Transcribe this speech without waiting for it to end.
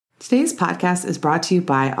Today's podcast is brought to you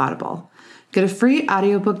by Audible. Get a free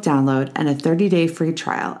audiobook download and a 30-day free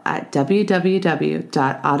trial at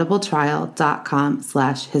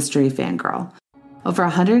www.audibletrial.com/historyfangirl. Over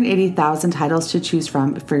 180,000 titles to choose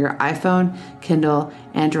from for your iPhone, Kindle,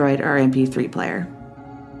 Android, or MP3 player.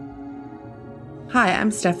 Hi,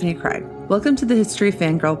 I'm Stephanie Craig. Welcome to the History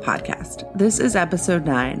Fangirl podcast. This is episode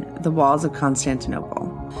 9, The Walls of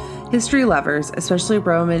Constantinople. History lovers, especially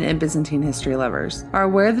Roman and Byzantine history lovers, are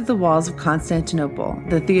aware that the walls of Constantinople,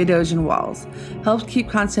 the Theodosian walls, helped keep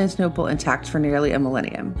Constantinople intact for nearly a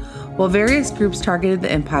millennium. While various groups targeted the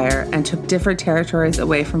empire and took different territories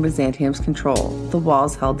away from Byzantium's control, the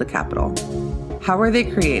walls held the capital. How were they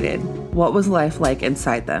created? What was life like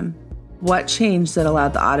inside them? What changed that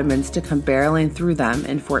allowed the Ottomans to come barreling through them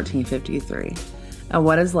in 1453? And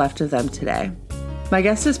what is left of them today? My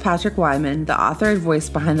guest is Patrick Wyman, the author and voice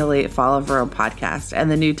behind the Late Fall of Rome podcast and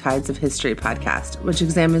the New Tides of History podcast, which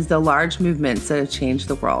examines the large movements that have changed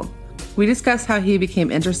the world. We discuss how he became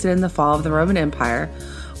interested in the fall of the Roman Empire,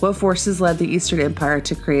 what forces led the Eastern Empire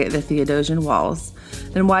to create the Theodosian walls,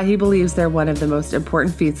 and why he believes they're one of the most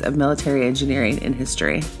important feats of military engineering in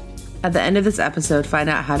history. At the end of this episode, find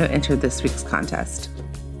out how to enter this week's contest.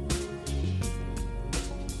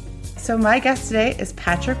 So my guest today is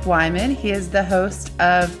Patrick Wyman. He is the host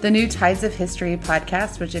of the New Tides of History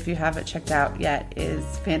podcast, which if you haven't checked out yet is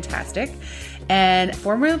fantastic. And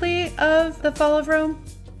formerly of the Fall of Rome?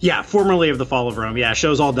 Yeah, formerly of the Fall of Rome. Yeah,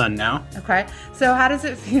 show's all done now. Okay. So how does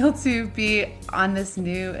it feel to be on this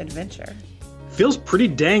new adventure? Feels pretty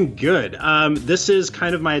dang good. This is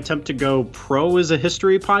kind of my attempt to go pro as a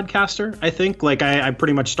history podcaster, I think. Like I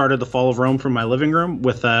pretty much started the Fall of Rome from my living room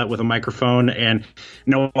with a microphone and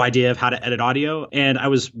no idea of how to edit audio. And I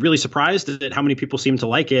was really surprised at how many people seemed to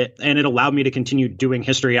like it. And it allowed me to continue doing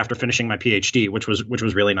history after finishing my PhD, which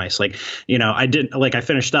was really nice. Like, you know, I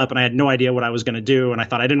finished up and I had no idea what I was going to do. And I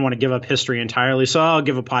thought I didn't want to give up history entirely. So I'll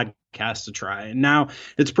give a podcast a try. And now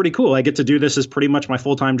it's pretty cool. I get to do this as pretty much my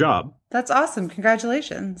full-time job. That's awesome.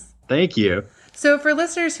 Congratulations. Thank you. So for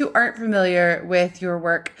listeners who aren't familiar with your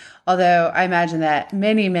work, although I imagine that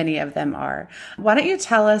many of them are, why don't you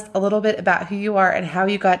tell us a little bit about who you are and how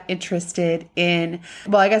you got interested in,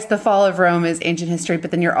 well, I guess the Fall of Rome is ancient history,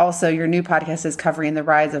 but then your new podcast is covering the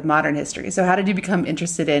rise of modern history. So how did you become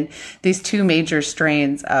interested in these two major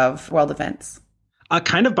strains of world events?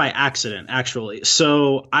 Kind of by accident, actually.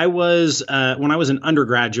 So I was, when I was an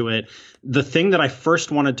undergraduate, the thing that I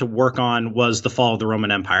first wanted to work on was the fall of the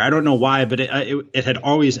Roman Empire. I don't know why, but it had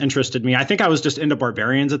always interested me. I think I was just into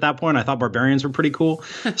barbarians at that point. I thought barbarians were pretty cool.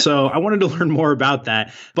 So I wanted to learn more about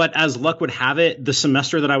that. But as luck would have it, the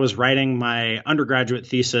semester that I was writing my undergraduate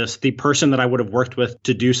thesis, the person that I would have worked with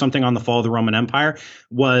to do something on the fall of the Roman Empire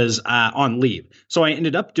was on leave. So I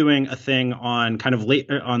ended up doing a thing on kind of late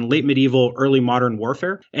medieval, early modern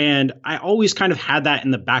warfare. And I always kind of had that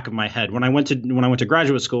in the back of my head. When I went to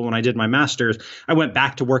graduate school, when I did my master's, I went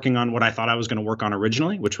back to working on what I thought I was going to work on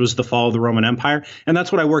originally, which was the fall of the Roman Empire. And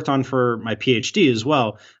that's what I worked on for my PhD as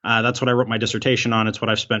well. That's what I wrote my dissertation on. It's what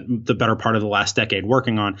I've spent the better part of the last decade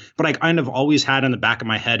working on. But I kind of always had in the back of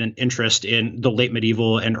my head an interest in the late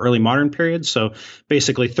medieval and early modern periods. So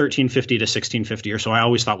basically 1350 to 1650 or so, I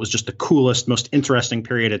always thought was just the coolest, most interesting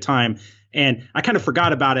period of time. And I kind of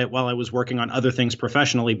forgot about it while I was working on other things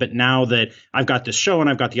professionally. But now that I've got this show and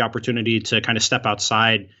I've got the opportunity to kind of step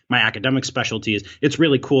outside my academic specialties, it's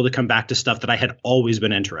really cool to come back to stuff that I had always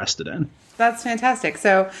been interested in. That's fantastic.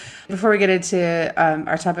 So before we get into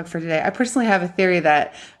our topic for today, I personally have a theory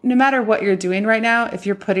that no matter what you're doing right now, if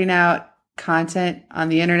you're putting out content on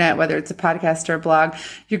the internet, whether it's a podcast or a blog,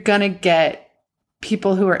 you're going to get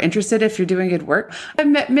people who are interested if you're doing good work. I've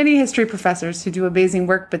met many history professors who do amazing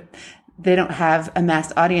work, but they don't have a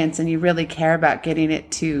mass audience, and you really care about getting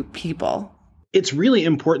it to people. It's really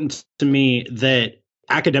important to me that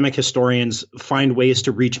academic historians find ways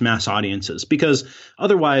to reach mass audiences, because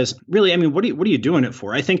otherwise, really, I mean, what are you doing it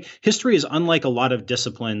for? I think history is unlike a lot of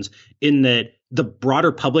disciplines in that the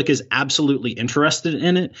broader public is absolutely interested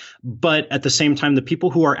in it. But at the same time, the people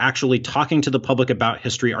who are actually talking to the public about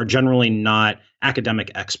history are generally not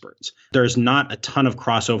academic experts. There's not a ton of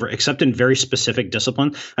crossover, except in very specific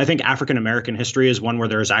disciplines. I think African American history is one where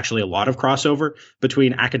there is actually a lot of crossover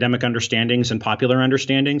between academic understandings and popular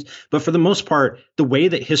understandings. But for the most part, the way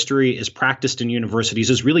that history is practiced in universities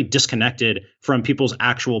is really disconnected from people's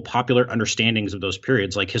actual popular understandings of those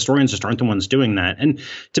periods. Like, historians just aren't the ones doing that. And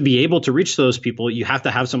to be able to reach those people, you have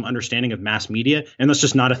to have some understanding of mass media. And that's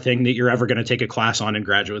just not a thing that you're ever going to take a class on in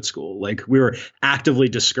graduate school. Like, we were actively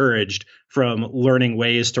discouraged from learning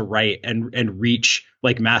ways to write and reach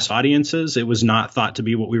like mass audiences. It was not thought to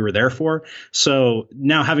be what we were there for. So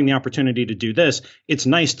now having the opportunity to do this, it's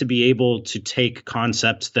nice to be able to take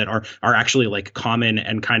concepts that are actually like common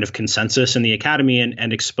and kind of consensus in the academy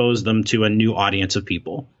and expose them to a new audience of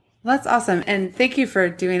people. Well, that's awesome. And thank you for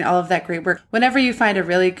doing all of that great work. Whenever you find a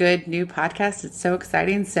really good new podcast, it's so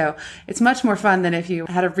exciting. So it's much more fun than if you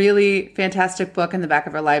had a really fantastic book in the back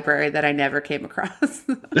of a library that I never came across.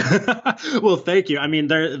 Well, thank you. I mean,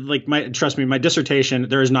 trust me, my dissertation,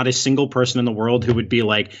 there is not a single person in the world who would be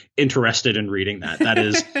like interested in reading that. That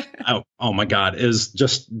is, oh my God, is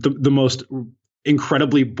just the most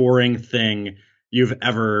incredibly boring thing you've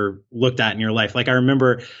ever looked at in your life. Like I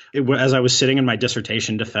remember as I was sitting in my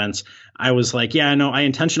dissertation defense, I was like, yeah, no, I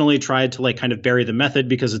intentionally tried to like kind of bury the method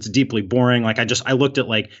because it's deeply boring. Like I looked at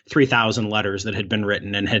like 3,000 letters that had been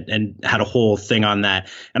written and had a whole thing on that.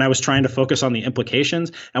 And I was trying to focus on the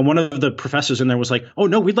implications. And one of the professors in there was like, oh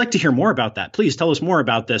no, we'd like to hear more about that. Please tell us more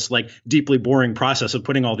about this like deeply boring process of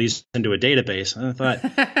putting all these into a database. And I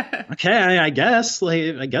thought, okay, I guess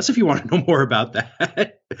if you want to know more about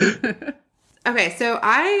that. Okay, so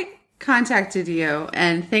I contacted you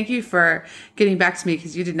and thank you for getting back to me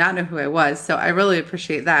because you did not know who I was. So I really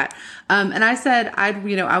appreciate that. And I said, I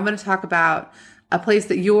want to talk about a place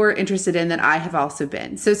that you're interested in that I have also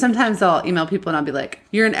been. So sometimes I'll email people and I'll be like,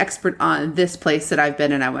 you're an expert on this place that I've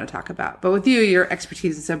been and I want to talk about. But with you, your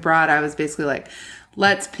expertise is so broad. I was basically like,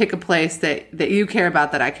 let's pick a place that you care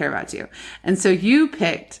about that I care about too. And so you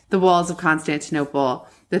picked the Walls of Constantinople,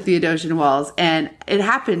 the Theodosian Walls, and it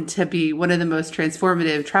happened to be one of the most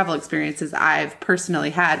transformative travel experiences I've personally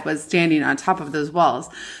had was standing on top of those walls.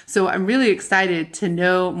 So I'm really excited to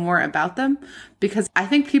know more about them because I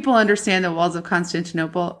think people understand the Walls of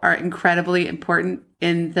Constantinople are incredibly important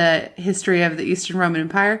in the history of the Eastern Roman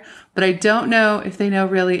Empire, but I don't know if they know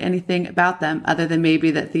really anything about them other than maybe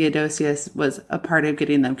that Theodosius was a part of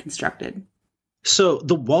getting them constructed. So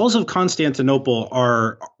the Walls of Constantinople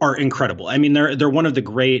are incredible. I mean, they're one of the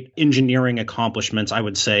great engineering accomplishments, I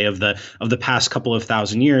would say, of the past couple of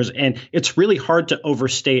thousand years. And it's really hard to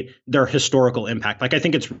overstate their historical impact. Like, I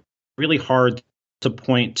think it's really hard to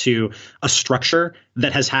point to a structure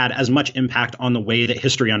that has had as much impact on the way that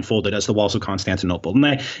history unfolded as the Walls of Constantinople.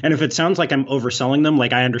 And if it sounds like I'm overselling them,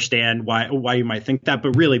 like I understand why you might think that,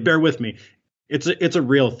 but really bear with me. It's a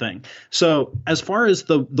real thing. So as far as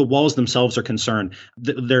the walls themselves are concerned,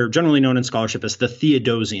 they're generally known in scholarship as the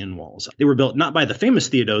Theodosian walls. They were built not by the famous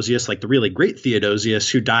Theodosius, like the really great Theodosius,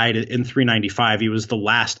 who died in 395. He was the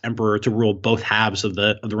last emperor to rule both halves of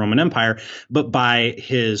the Roman Empire, but by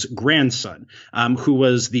his grandson, who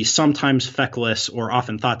was the sometimes feckless or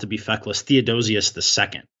often thought to be feckless Theodosius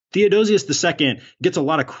II. Theodosius II gets a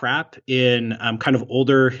lot of crap in kind of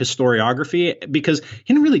older historiography because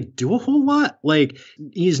he didn't really do a whole lot. Like,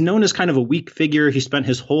 he's known as kind of a weak figure. He spent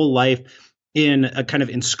his whole life in a kind of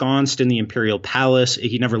ensconced in the imperial palace.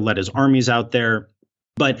 He never led his armies out there.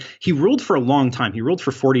 But he ruled for a long time. He ruled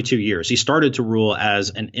for 42 years. He started to rule as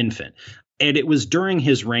an infant. And it was during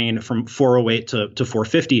his reign from 408 to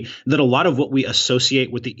 450 that a lot of what we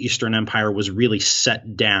associate with the Eastern Empire was really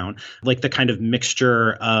set down, like the kind of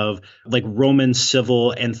mixture of like Roman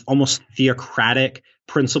civil and almost theocratic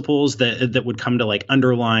principles that would come to like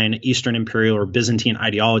underline Eastern imperial or Byzantine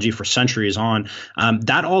ideology for centuries on.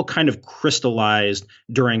 That all kind of crystallized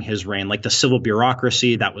during his reign, like the civil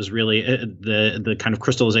bureaucracy. That was really the kind of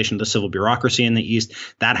crystallization of the civil bureaucracy in the East.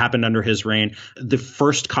 That happened under his reign. The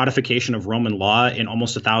first codification of Roman law in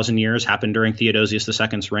almost 1,000 years happened during Theodosius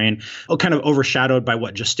II's reign, kind of overshadowed by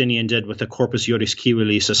what Justinian did with the Corpus Juris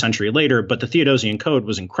Civilis a century later. But the Theodosian Code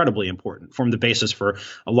was incredibly important, formed the basis for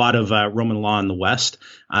a lot of Roman law in the West.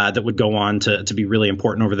 That would go on to be really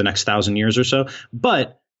important over the next 1,000 years or so.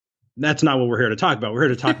 But that's not what we're here to talk about. We're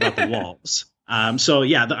here to talk about the walls.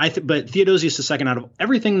 But Theodosius II, out of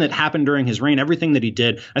everything that happened during his reign, everything that he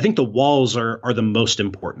did, I think the walls are the most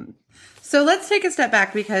important. So let's take a step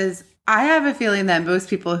back because I have a feeling that most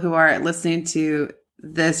people who are listening to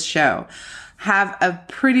this show have a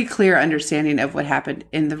pretty clear understanding of what happened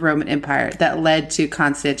in the Roman Empire that led to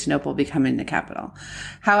Constantinople becoming the capital.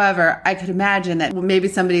 However, I could imagine that maybe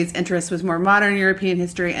somebody's interest was more modern European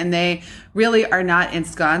history and they really are not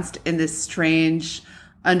ensconced in this strange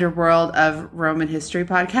underworld of Roman history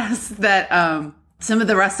podcasts that some of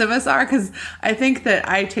the rest of us are, because I think that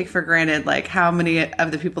I take for granted like how many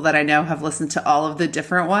of the people that I know have listened to all of the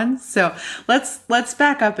different ones. So let's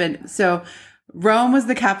back up. And so Rome was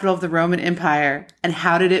the capital of the Roman Empire. And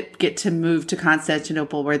how did it get to move to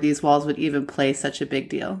Constantinople where these walls would even play such a big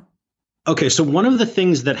deal? Okay, so one of the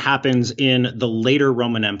things that happens in the later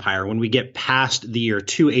Roman Empire, when we get past the year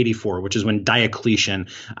 284, which is when Diocletian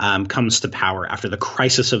comes to power after the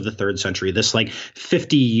crisis of the third century, this like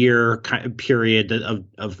 50-year period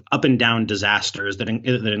of up and down disasters that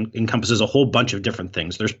encompasses a whole bunch of different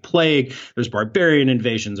things. There's plague, there's barbarian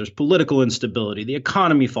invasions, there's political instability, the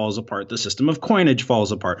economy falls apart, the system of coinage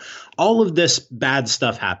falls apart. All of this bad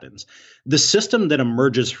stuff happens. The system that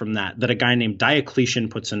emerges from that a guy named Diocletian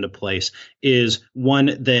puts into place is one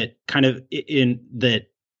that that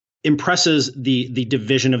impresses the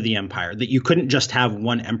division of the empire, that you couldn't just have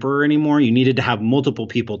one emperor anymore. You needed to have multiple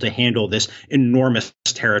people to handle this enormous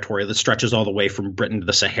territory that stretches all the way from Britain to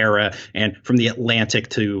the Sahara and from the Atlantic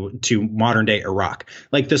to modern day Iraq.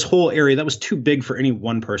 Like this whole area that was too big for any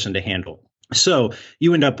one person to handle. So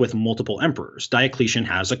you end up with multiple emperors. Diocletian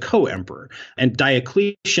has a co-emperor, and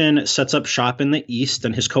Diocletian sets up shop in the east,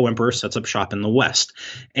 and his co-emperor sets up shop in the west.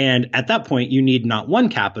 And at that point, you need not one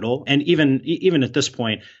capital, and even at this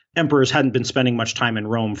point, emperors hadn't been spending much time in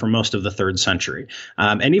Rome for most of the third century.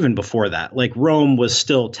 And even before that, like Rome was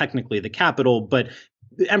still technically the capital, but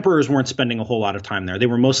the emperors weren't spending a whole lot of time there. They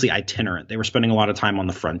were mostly itinerant. They were spending a lot of time on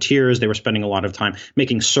the frontiers. They were spending a lot of time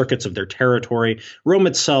making circuits of their territory. Rome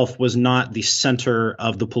itself was not the center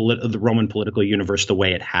of the Roman political universe the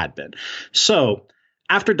way it had been. So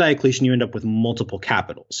after Diocletian, you end up with multiple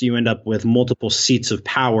capitals. You end up with multiple seats of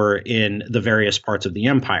power in the various parts of the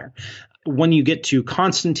empire. When you get to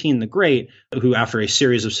Constantine the Great, who after a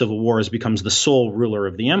series of civil wars becomes the sole ruler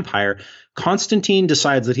of the empire, Constantine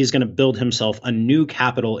decides that he's going to build himself a new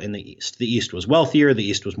capital in the East. The East was wealthier. The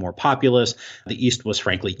East was more populous. The East was,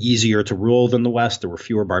 frankly, easier to rule than the West. There were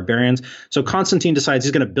fewer barbarians. So Constantine decides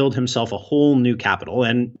he's going to build himself a whole new capital.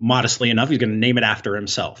 And modestly enough, he's going to name it after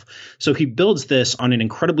himself. So he builds this on an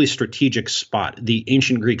incredibly strategic spot, the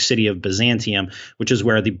ancient Greek city of Byzantium, which is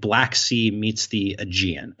where the Black Sea meets the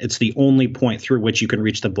Aegean. It's the only point through which you can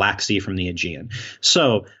reach the Black Sea from the Aegean.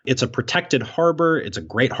 So it's a protected harbor. It's a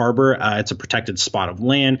great harbor. It's a protected spot of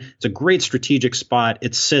land. It's a great strategic spot.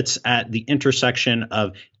 It sits at the intersection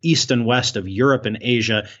of east and west of Europe and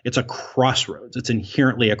Asia. It's a crossroads. It's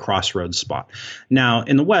inherently a crossroads spot. Now,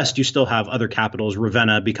 in the West, you still have other capitals.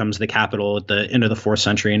 Ravenna becomes the capital at the end of the 4th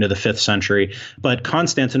century, into the 5th century. But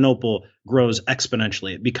Constantinople grows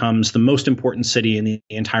exponentially. It becomes the most important city in the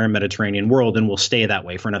entire Mediterranean world and will stay that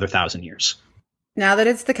way for another 1,000 years. Now that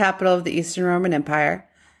it's the capital of the Eastern Roman Empire,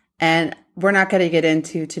 and we're not going to get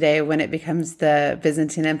into today when it becomes the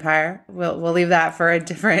Byzantine Empire. We'll leave that for a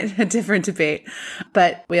different debate.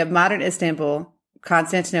 But we have modern Istanbul,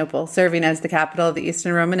 Constantinople, serving as the capital of the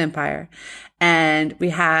Eastern Roman Empire. And we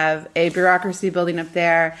have a bureaucracy building up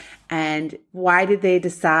there. And why did they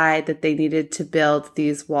decide that they needed to build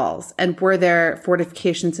these walls? And were there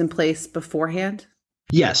fortifications in place beforehand?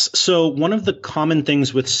 Yes. So one of the common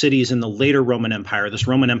things with cities in the later Roman Empire, this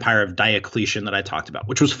Roman Empire of Diocletian that I talked about,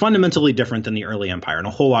 which was fundamentally different than the early empire in a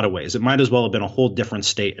whole lot of ways. It might as well have been a whole different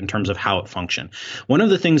state in terms of how it functioned. One of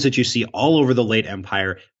the things that you see all over the late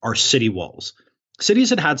empire are city walls. Cities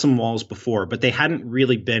had some walls before, but they hadn't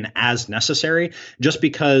really been as necessary just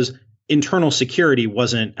because internal security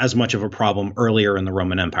wasn't as much of a problem earlier in the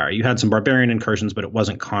Roman Empire. You had some barbarian incursions, but it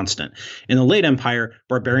wasn't constant. In the late empire,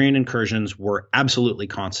 barbarian incursions were absolutely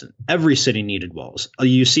constant. Every city needed walls.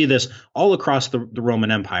 You see this all across the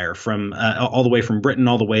Roman Empire, from all the way from Britain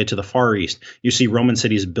all the way to the Far East. You see Roman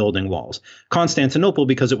cities building walls. Constantinople,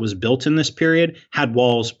 because it was built in this period, had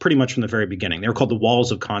walls pretty much from the very beginning. They were called the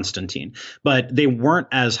Walls of Constantine, but they weren't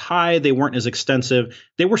as high. They weren't as extensive.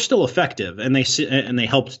 They were still effective, and they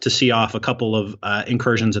helped to see off a couple of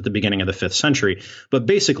incursions at the beginning of the 5th century. But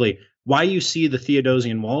basically, why you see the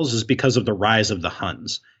Theodosian walls is because of the rise of the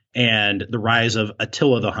Huns and the rise of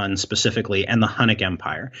Attila the Hun specifically, and the Hunnic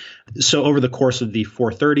Empire. So over the course of the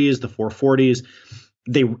 430s, the 440s,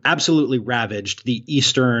 they absolutely ravaged the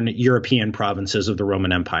Eastern European provinces of the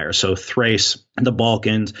Roman Empire. So Thrace, the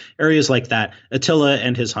Balkans, areas like that. Attila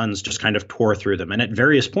and his Huns just kind of tore through them. And at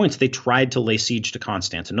various points, they tried to lay siege to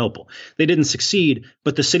Constantinople. They didn't succeed,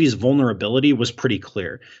 but the city's vulnerability was pretty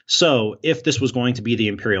clear. So if this was going to be the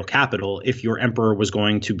imperial capital, if your emperor was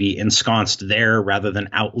going to be ensconced there rather than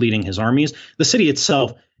out leading his armies, the city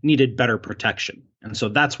itself needed better protection. And so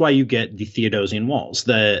that's why you get the Theodosian walls.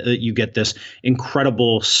 You get this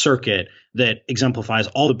incredible circuit that exemplifies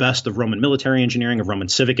all the best of Roman military engineering, of Roman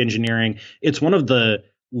civic engineering. It's one of the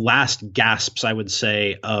last gasps, I would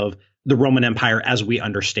say, of the Roman Empire as we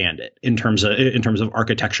understand it in terms of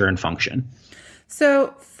architecture and function.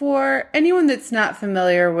 So for anyone that's not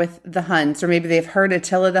familiar with the Huns, or maybe they've heard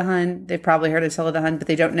Attila the Hun, they've probably heard Attila the Hun, but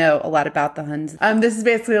they don't know a lot about the Huns. This is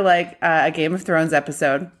basically like a Game of Thrones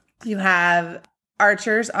episode. You have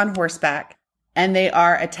archers on horseback, and they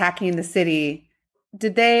are attacking the city.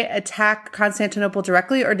 Did they attack Constantinople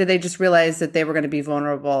directly, or did they just realize that they were going to be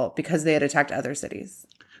vulnerable because they had attacked other cities?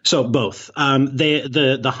 So both.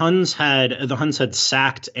 The Huns had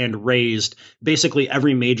sacked and razed basically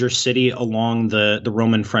every major city along the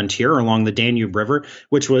Roman frontier, along the Danube River,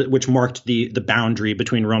 which marked the boundary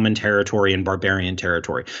between Roman territory and barbarian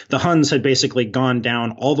territory. The Huns had basically gone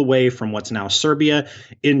down all the way from what's now Serbia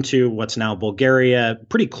into what's now Bulgaria,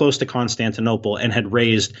 pretty close to Constantinople, and had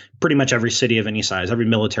razed pretty much every city of any size, every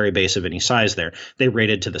military base of any size there. They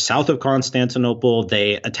raided to the south of Constantinople.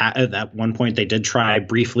 They attacked at one point. They did try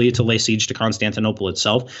briefly to lay siege to Constantinople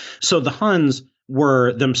itself. So the Huns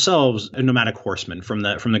were themselves nomadic horsemen from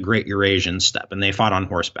the Great Eurasian steppe, and they fought on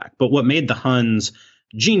horseback. But what made the Huns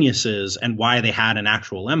geniuses and why they had an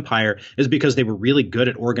actual empire is because they were really good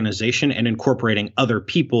at organization and incorporating other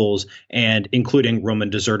peoples, and including Roman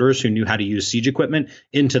deserters who knew how to use siege equipment,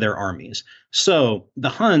 into their armies. So the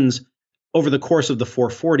Huns, over the course of the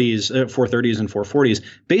 430s and 440s,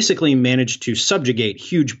 basically managed to subjugate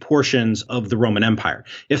huge portions of the Roman Empire.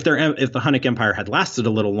 If the Hunnic Empire had lasted a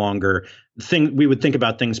little longer, we would think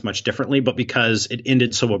about things much differently. But because it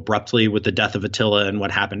ended so abruptly with the death of Attila and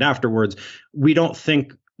what happened afterwards, we don't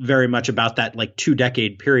think very much about that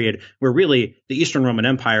 2-decade period where really the Eastern Roman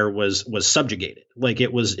Empire was subjugated.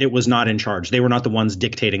 It was not in charge. They were not the ones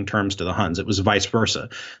dictating terms to the Huns. It was vice versa.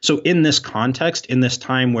 So in this context, in this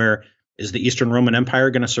time where is the Eastern Roman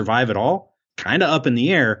Empire going to survive at all? Kind of up in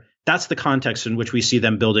the air. That's the context in which we see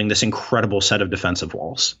them building this incredible set of defensive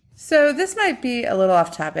walls. So this might be a little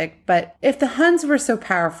off topic, but if the Huns were so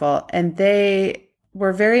powerful and they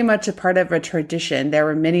were very much a part of a tradition, there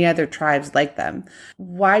were many other tribes like them,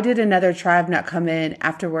 why did another tribe not come in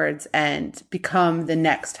afterwards and become the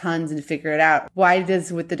next Huns and figure it out? Why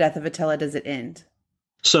with the death of Attila, does it end?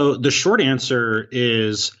 So the short answer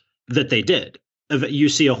is that they did. You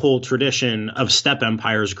see a whole tradition of steppe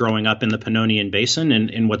empires growing up in the Pannonian Basin and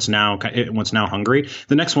in what's now Hungary.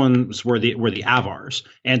 The next ones were the Avars,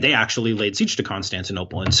 and they actually laid siege to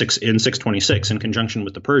Constantinople in 626 in conjunction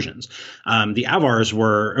with the Persians. The Avars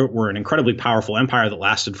were an incredibly powerful empire that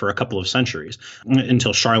lasted for a couple of centuries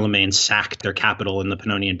until Charlemagne sacked their capital in the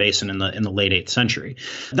Pannonian Basin in the late 8th century.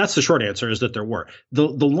 That's the short answer, is that there were. The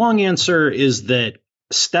long answer is that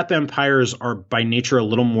steppe empires are by nature a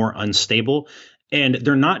little more unstable. And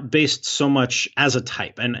they're not based so much as a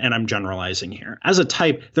type, and I'm generalizing here. As a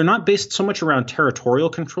type, they're not based so much around territorial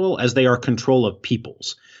control as they are control of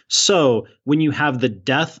peoples. So when you have the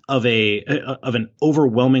death of an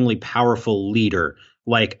overwhelmingly powerful leader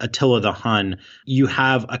like Attila the Hun, you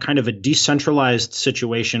have a kind of a decentralized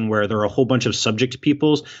situation where there are a whole bunch of subject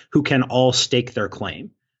peoples who can all stake their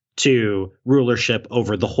claim to rulership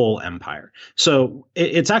over the whole empire. So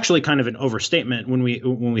it's actually kind of an overstatement when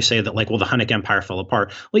we say that the Hunnic Empire fell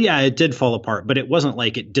apart. Well, yeah, it did fall apart, but it wasn't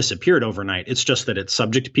like it disappeared overnight. It's just that its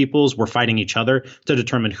subject peoples were fighting each other to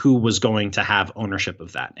determine who was going to have ownership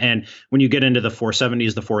of that. And when you get into the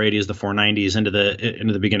 470s, the 480s, the 490s, into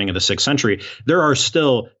the beginning of the 6th century, there are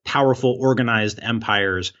still powerful organized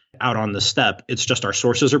empires out on the steppe. It's just our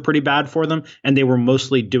sources are pretty bad for them, and they were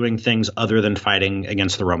mostly doing things other than fighting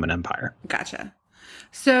against the Roman Empire. Gotcha.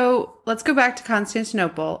 So let's go back to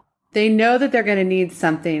Constantinople. They know that they're going to need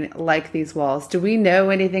something like these walls. Do we know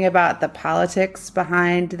anything about the politics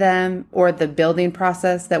behind them or the building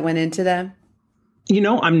process that went into them?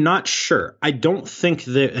 I'm not sure. I don't think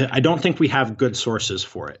we have good sources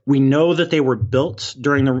for it. We know that they were built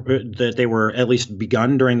that they were at least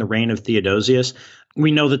begun during the reign of Theodosius.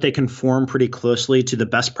 We know that they conform pretty closely to the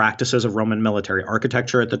best practices of Roman military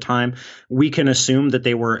architecture at the time. We can assume that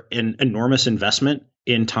they were an enormous investment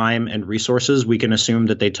in time and resources. We can assume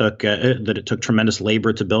that it took tremendous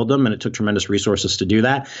labor to build them, and it took tremendous resources to do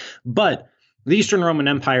that. But the Eastern Roman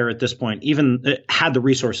Empire at this point even had the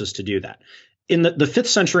resources to do that. In the 5th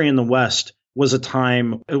century in the West was a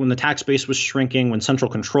time when the tax base was shrinking, when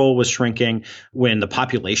central control was shrinking, when the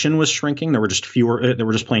population was shrinking. There were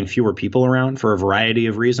just plain fewer people around for a variety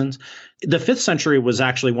of reasons. The 5th century was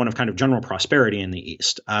actually one of kind of general prosperity in the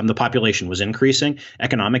East. The population was increasing.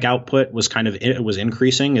 Economic output was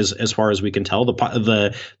increasing as far as we can tell.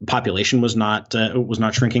 The population was not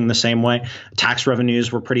shrinking the same way. Tax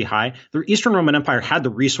revenues were pretty high. The Eastern Roman Empire had the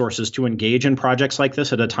resources to engage in projects like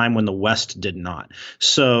this at a time when the West did not.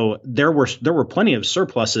 So there were plenty of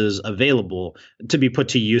surpluses available to be put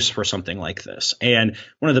to use for something like this. And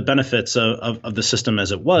one of the benefits of the system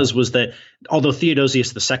as it was that although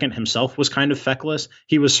Theodosius II himself himself was kind of feckless.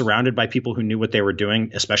 He was surrounded by people who knew what they were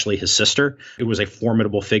doing, especially his sister, who was a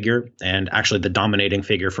formidable figure and actually the dominating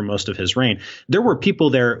figure for most of his reign. There were people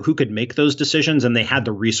there who could make those decisions, and they had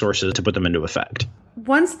the resources to put them into effect.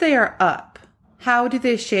 Once they are up, how do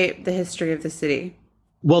they shape the history of the city?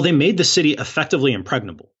 Well, they made the city effectively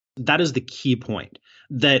impregnable. That is the key point.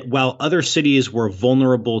 That while other cities were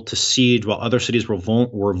vulnerable to siege, while other cities were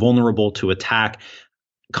vulnerable to attack,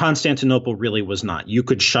 Constantinople really was not. You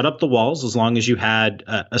could shut up the walls as long as you had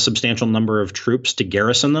a substantial number of troops to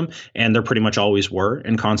garrison them, and there pretty much always were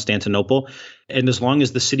in Constantinople. And as long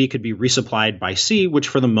as the city could be resupplied by sea, which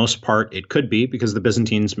for the most part it could be, because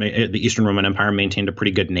the Eastern Roman Empire maintained a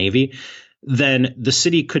pretty good navy, then the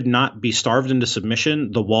city could not be starved into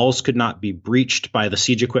submission. The walls could not be breached by the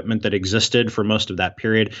siege equipment that existed for most of that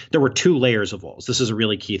period. There were two layers of walls. This is a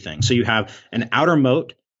really key thing. So you have an outer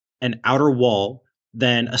moat, an outer wall,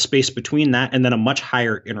 then a space between that, and then a much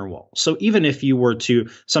higher inner wall. So even if you were to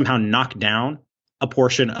somehow knock down a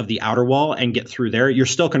portion of the outer wall and get through there, you're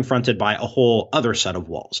still confronted by a whole other set of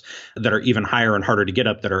walls that are even higher and harder to get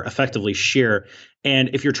up, that are effectively sheer.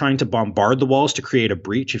 And if you're trying to bombard the walls to create a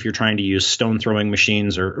breach, if you're trying to use stone throwing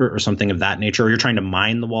machines or something of that nature, or you're trying to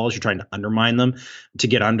mine the walls, you're trying to undermine them to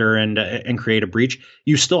get under and create a breach,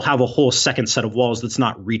 you still have a whole second set of walls that's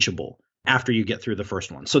not reachable after you get through the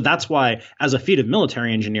first one. So that's why, as a feat of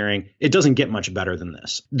military engineering, it doesn't get much better than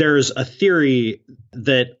this. There's a theory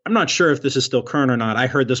that I'm not sure if this is still current or not. I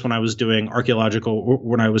heard this when I was taking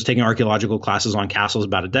archaeological classes on castles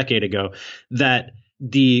about a decade ago, that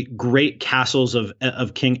the great castles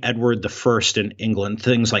of King Edward I in England,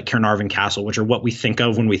 things like Caernarvon Castle, which are what we think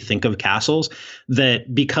of when we think of castles,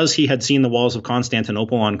 that because he had seen the walls of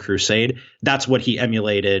Constantinople on crusade, that's what he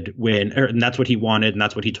emulated and that's what he wanted, and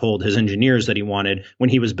that's what he told his engineers that he wanted when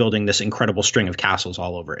he was building this incredible string of castles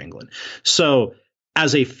all over England. So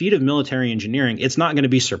as a feat of military engineering, it's not going to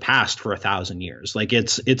be surpassed for 1,000 years. Like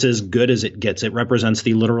it's as good as it gets. It represents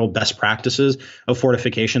the literal best practices of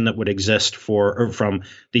fortification that would exist from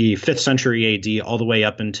the 5th century AD all the way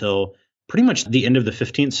up until pretty much the end of the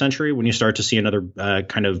 15th century, when you start to see another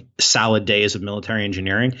kind of salad days of military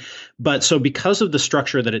engineering. But so because of the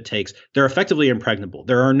structure that it takes, they're effectively impregnable.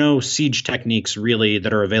 There are no siege techniques really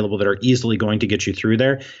that are available that are easily going to get you through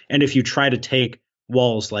there. And if you try to take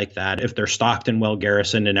walls like that, if they're stocked and well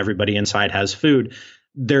garrisoned and everybody inside has food,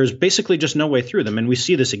 there's basically just no way through them. And we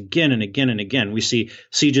see this again and again and again. We see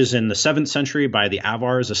sieges in the 7th century by the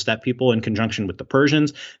Avars, the steppe people, in conjunction with the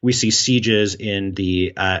Persians. We see sieges in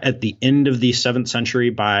at the end of the 7th century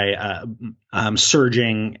by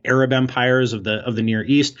surging Arab empires of the Near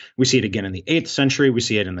East. We see it again in the 8th century. We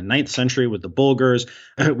see it in the 9th century with the Bulgars.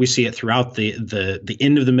 We see it throughout the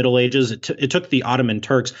end of the Middle Ages. It took the Ottoman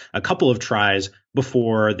Turks a couple of tries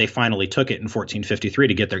before they finally took it in 1453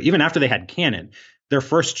 to get there. Even after they had cannon, their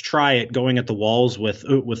first try at going at the walls with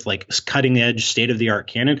like cutting edge state of the art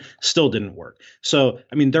cannon still didn't work. So,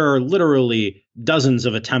 I mean, there are literally dozens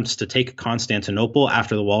of attempts to take Constantinople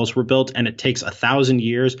after the walls were built, and it takes 1,000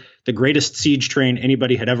 years, the greatest siege train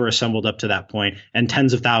anybody had ever assembled up to that point, and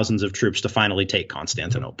tens of thousands of troops to finally take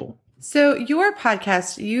Constantinople. So your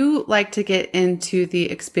podcast, you like to get into the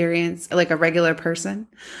experience, like a regular person,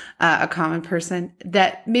 a common person,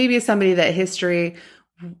 that maybe is somebody that history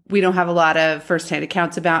we don't have a lot of firsthand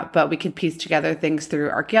accounts about, but we can piece together things through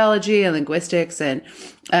archaeology and linguistics and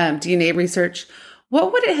DNA research.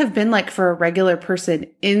 What would it have been like for a regular person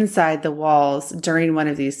inside the walls during one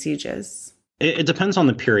of these sieges? It depends on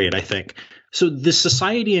the period, I think. So the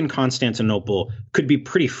society in Constantinople could be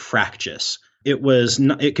pretty fractious.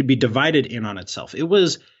 It could be divided in on itself. It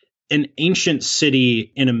was an ancient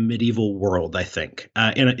city in a medieval world, I think,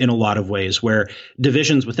 in a lot of ways, where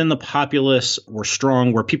divisions within the populace were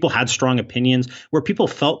strong, where people had strong opinions, where people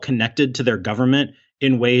felt connected to their government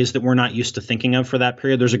in ways that we're not used to thinking of for that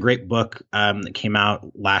period. There's a great book that came out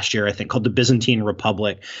last year, I think, called The Byzantine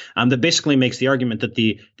Republic, that basically makes the argument that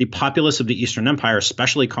the populace of the Eastern Empire,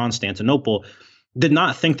 especially Constantinople, did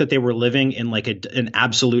not think that they were living in like an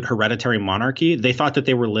absolute hereditary monarchy. They thought that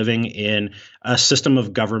they were living in a system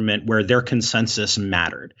of government where their consensus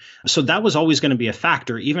mattered. So that was always going to be a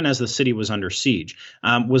factor, even as the city was under siege,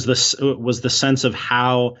 was the sense of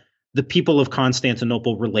how the people of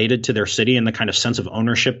Constantinople related to their city and the kind of sense of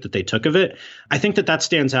ownership that they took of it. I think that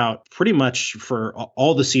stands out pretty much for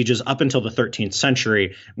all the sieges up until the 13th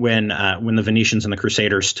century when the Venetians and the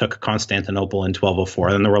Crusaders took Constantinople in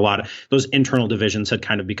 1204. And there were a lot of those internal divisions had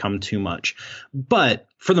kind of become too much. But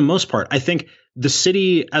for the most part, I think the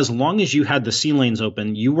city, as long as you had the sea lanes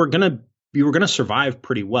open, you were going to you were going to survive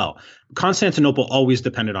pretty well. Constantinople always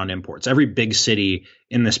depended on imports. Every big city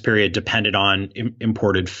in this period depended on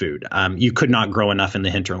imported food. You could not grow enough in the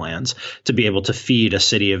hinterlands to be able to feed a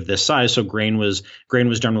city of this size. So grain was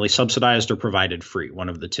generally subsidized or provided free, one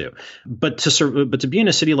of the two. But to be in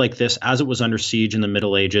a city like this, as it was under siege in the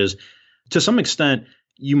Middle Ages, to some extent,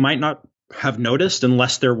 you might not have noticed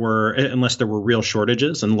unless there were real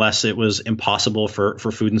shortages, unless it was impossible for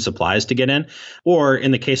food and supplies to get in. Or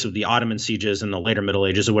in the case of the Ottoman sieges in the later Middle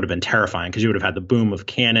Ages, it would have been terrifying because you would have had the boom of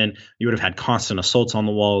cannon. You would have had constant assaults on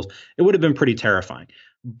the walls. It would have been pretty terrifying.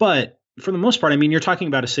 But for the most part, I mean, you're talking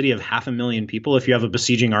about a city of 500,000 people. If you have a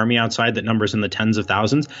besieging army outside that numbers in the tens of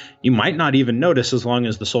thousands, you might not even notice as long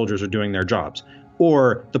as the soldiers are doing their jobs.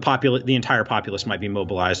 Or the entire populace might be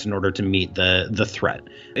mobilized in order to meet the threat.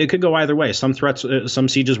 It could go either way. Some threats, some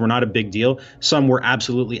sieges were not a big deal. Some were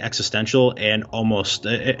absolutely existential and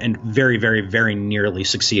very, very, very nearly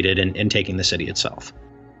succeeded in taking the city itself.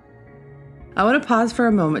 I want to pause for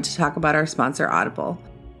a moment to talk about our sponsor, Audible.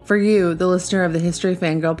 For you, the listener of the History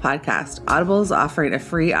Fangirl podcast, Audible is offering a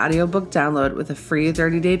free audiobook download with a free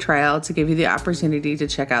 30-day trial to give you the opportunity to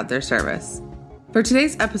check out their service. For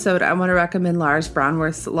today's episode, I want to recommend Lars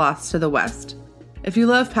Bronworth's Lost to the West. If you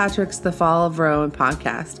love Patrick's The Fall of Rome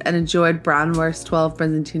podcast and enjoyed Bronworth's 12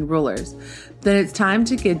 Byzantine rulers, then it's time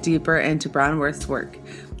to get deeper into Bronworth's work.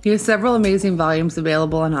 He has several amazing volumes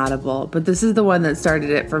available on Audible, but this is the one that started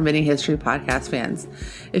it for many history podcast fans.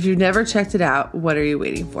 If you've never checked it out, what are you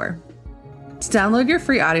waiting for? To download your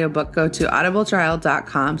free audiobook, go to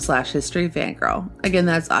audibletrial.com/historyfangirl. Again,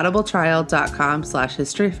 that's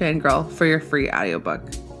audibletrial.com/historyfangirl for your free audiobook.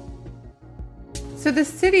 So the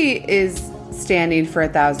city is standing for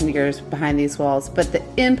 1,000 years behind these walls, but the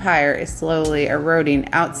empire is slowly eroding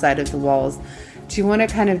outside of the walls. Do you want to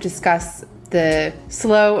kind of discuss the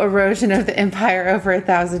slow erosion of the empire over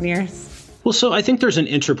 1,000 years? Well, so I think there's an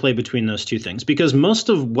interplay between those two things, because most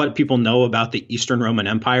of what people know about the Eastern Roman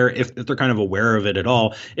Empire, if they're kind of aware of it at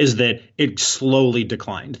all, is that it slowly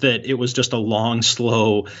declined, that it was just a long,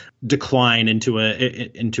 slow decline into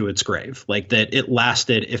its grave, like that it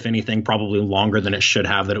lasted, if anything, probably longer than it should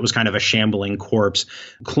have, that it was kind of a shambling corpse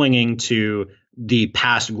clinging to the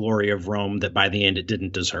past glory of Rome that by the end it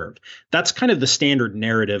didn't deserve. That's kind of the standard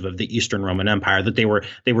narrative of the Eastern Roman Empire, that they were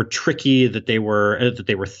tricky, that they were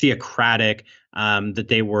theocratic, that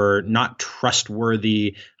they were not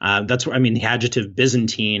trustworthy. That's what I mean. The adjective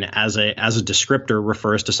Byzantine as a descriptor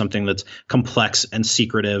refers to something that's complex and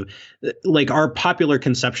secretive. Like, our popular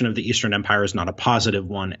conception of the Eastern Empire is not a positive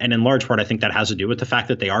one. And in large part, I think that has to do with the fact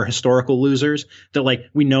that they are historical losers, that like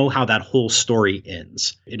we know how that whole story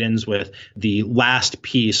ends. It ends with the last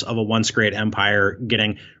piece of a once great empire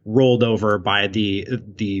getting rolled over by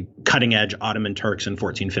the cutting edge Ottoman Turks in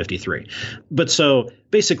 1453. But so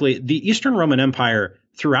basically, the Eastern Roman Empire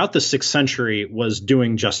throughout the 6th century was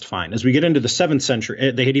doing just fine. As we get into the 7th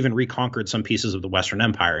century, they had even reconquered some pieces of the Western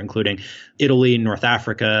Empire, including Italy, North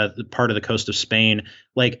Africa, part of the coast of Spain.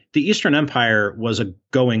 Like, the Eastern Empire was a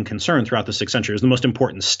going concern throughout the 6th century. It was the most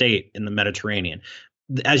important state in the Mediterranean.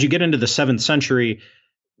 As you get into the 7th century,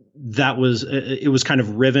 it was kind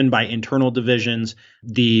of riven by internal divisions.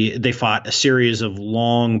 They fought a series of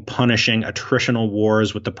long, punishing, attritional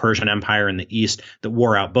wars with the Persian Empire in the east that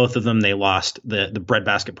wore out both of them. They lost the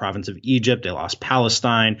breadbasket province of Egypt. They lost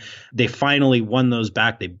Palestine. They finally won those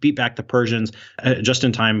back. They beat back the Persians just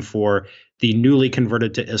in time for the newly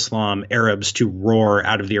converted to Islam Arabs to roar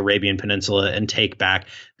out of the Arabian Peninsula and take back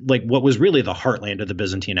like what was really the heartland of the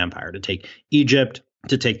Byzantine Empire, to take Egypt,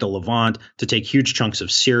 to take the Levant, to take huge chunks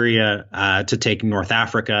of Syria, to take North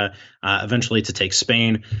Africa, eventually to take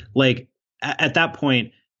Spain. Like, at that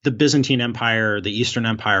point, the Byzantine Empire, the Eastern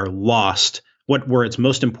Empire, lost what were its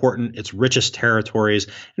most important, its richest territories.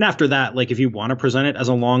 And after that, like, if you want to present it as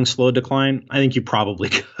a long, slow decline, I think you probably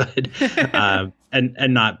could,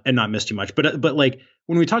 and not miss too much. But like,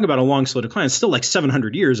 when we talk about a long, slow decline, it's still like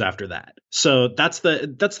 700 years after that. So that's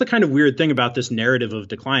the kind of weird thing about this narrative of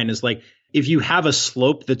decline, is like, if you have a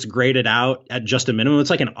slope that's graded out at just a minimum, it's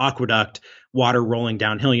like an aqueduct, water rolling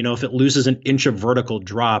downhill. You know, if it loses an inch of vertical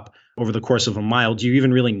drop over the course of a mile, do you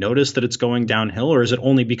even really notice that it's going downhill? Or is it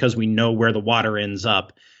only because we know where the water ends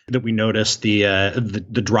up that we notice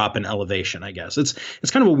the drop in elevation? I guess it's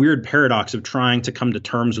kind of a weird paradox of trying to come to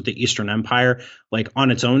terms with the Eastern Empire, like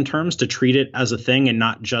on its own terms, to treat it as a thing and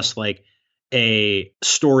not just like a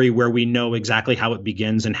story where we know exactly how it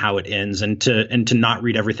begins and how it ends, and to not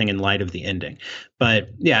read everything in light of the ending. But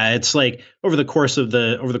yeah, it's like over the course of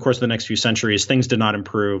the next few centuries, things did not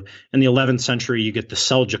improve. In the 11th century, you get the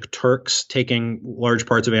Seljuk Turks taking large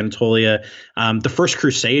parts of Anatolia. The First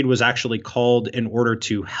Crusade was actually called in order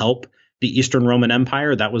to help the Eastern Roman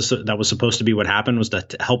Empire. That was supposed to be what happened, was to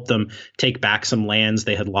help them take back some lands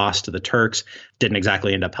they had lost to the Turks. Didn't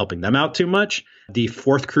exactly end up helping them out too much. The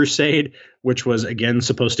Fourth Crusade, which was again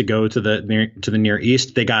supposed to go to the Near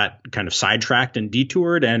East, they got kind of sidetracked and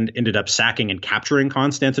detoured and ended up sacking and capturing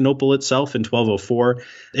Constantinople itself in 1204.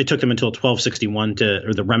 It took them until 1261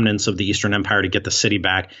 or the remnants of the Eastern Empire to get the city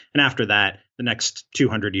back. And after that, the next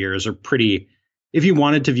 200 years are pretty. If you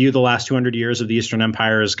wanted to view the last 200 years of the Eastern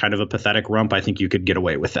Empire as kind of a pathetic rump, I think you could get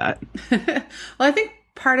away with that. Well, I think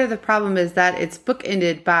part of the problem is that it's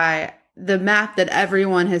bookended by the map that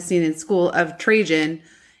everyone has seen in school of Trajan.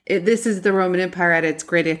 This is the Roman Empire at its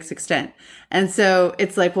greatest extent. And so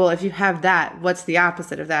it's like, well, if you have that, what's the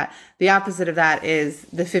opposite of that? The opposite of that is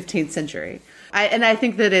the 15th century. I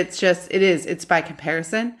think that it's by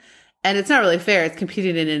comparison. And it's not really fair. It's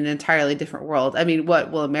competing in an entirely different world. I mean,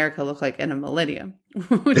 what will America look like in a millennium?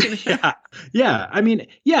 Yeah. I mean,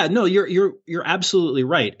 yeah, no, you're absolutely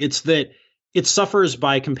right. It's that it suffers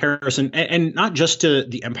by comparison, and not just to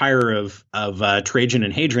the empire of Trajan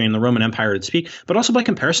and Hadrian, the Roman Empire to speak, but also by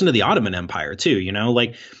comparison to the Ottoman Empire too. You know,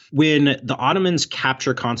 like when the Ottomans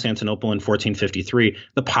capture Constantinople in 1453,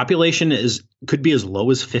 the population could be as low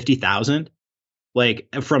as 50,000.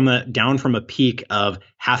 Like down from a peak of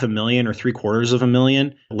 500,000 or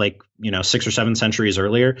 750,000, like, 6 or 7 centuries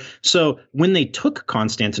earlier. So when they took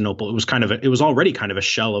Constantinople, it was already kind of a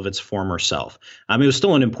shell of its former self. It was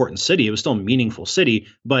still an important city. It was still a meaningful city,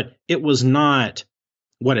 but it was not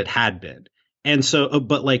what it had been. And so,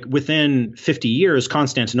 but like within 50 years,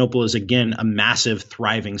 Constantinople is again a massive,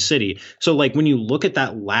 thriving city. So like when you look at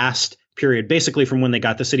that last period, basically from when they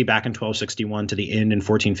got the city back in 1261 to the end in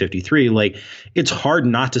 1453, like it's hard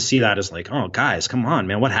not to see that as like, oh guys, come on,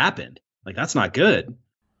 man, what happened? Like, that's not good.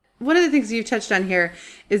 One of the things you touched on here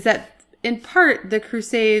is that in part the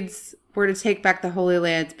Crusades were to take back the Holy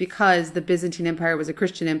Land because the Byzantine Empire was a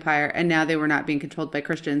Christian empire and now they were not being controlled by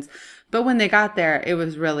Christians. But when they got there, it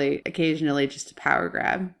was really occasionally just a power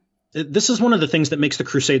grab. This is one of the things that makes the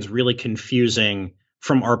Crusades really confusing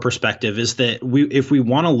from our perspective, is that if we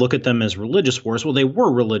want to look at them as religious wars, well, they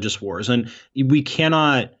were religious wars, and we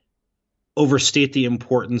cannot overstate the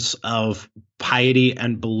importance of piety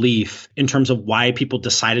and belief in terms of why people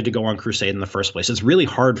decided to go on crusade in the first place. It's really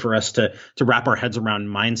hard for us to wrap our heads around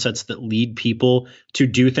mindsets that lead people to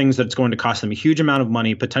do things that's going to cost them a huge amount of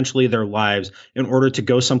money, potentially their lives, in order to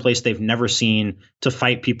go someplace they've never seen to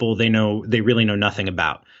fight people they really know nothing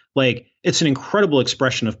about. Like, it's an incredible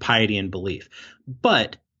expression of piety and belief.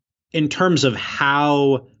 But in terms of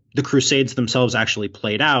how the Crusades themselves actually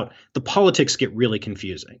played out, the politics get really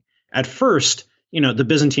confusing. At first, the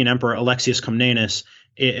Byzantine Emperor Alexius Comnenus,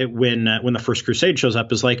 when the First Crusade shows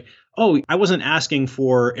up, is like, oh, I wasn't asking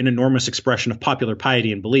for an enormous expression of popular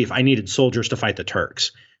piety and belief. I needed soldiers to fight the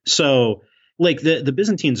Turks. So, like, the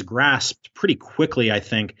Byzantines grasped pretty quickly, I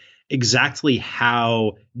think, exactly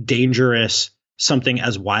how dangerous something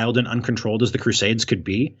as wild and uncontrolled as the Crusades could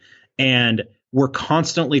be. And we're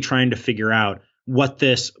constantly trying to figure out what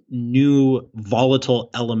this new volatile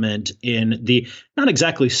element in the not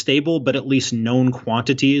exactly stable, but at least known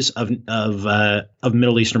quantities of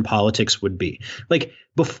Middle Eastern politics would be. Like,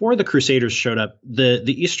 before the Crusaders showed up, the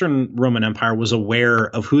Eastern Roman Empire was aware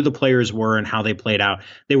of who the players were and how they played out.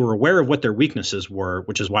 They were aware of what their weaknesses were,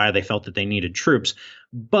 which is why they felt that they needed troops.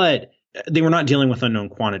 But they were not dealing with unknown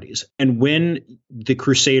quantities. And when the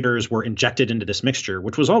Crusaders were injected into this mixture,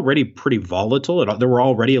 which was already pretty volatile, there were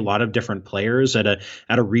already a lot of different players at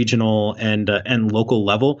a regional and local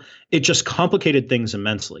level, it just complicated things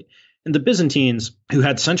immensely. And the Byzantines, who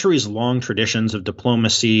had centuries-long traditions of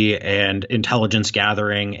diplomacy and intelligence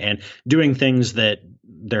gathering and doing things that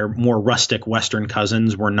their more rustic Western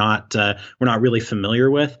cousins were not really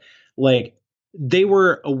familiar with, like, they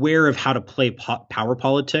were aware of how to play power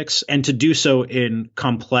politics, and to do so in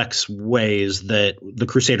complex ways that the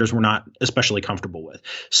Crusaders were not especially comfortable with.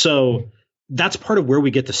 So that's part of where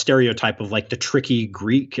we get the stereotype of like the tricky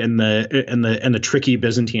Greek and the tricky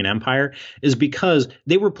Byzantine Empire, is because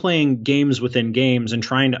they were playing games within games and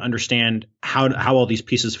trying to understand how all these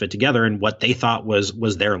pieces fit together and what they thought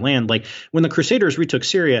was their land. Like, when the Crusaders retook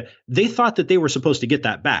Syria, they thought that they were supposed to get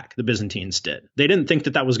that back. The Byzantines did. They didn't think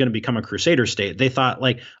that was going to become a Crusader state. They thought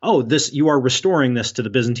like, oh, you are restoring this to the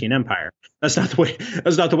Byzantine Empire. That's not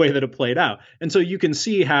the way that it played out. And so you can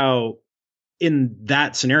see how in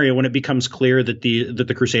that scenario, when it becomes clear that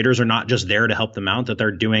the Crusaders are not just there to help them out, that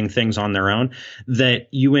they're doing things on their own, that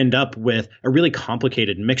you end up with a really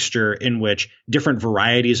complicated mixture in which different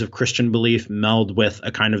varieties of Christian belief meld with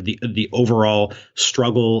a kind of the overall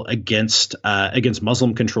struggle against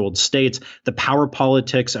Muslim controlled states. The power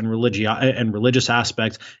politics and religious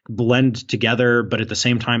aspects blend together, but at the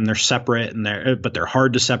same time they're separate but they're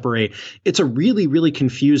hard to separate. It's a really, really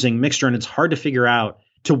confusing mixture, and it's hard to figure out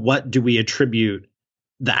to what do we attribute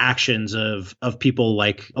the actions of people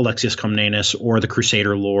like Alexius Comnenus or the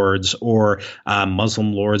Crusader lords or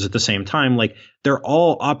Muslim lords at the same time. Like, they're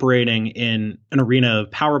all operating in an arena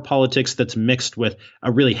of power politics that's mixed with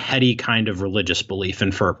a really heady kind of religious belief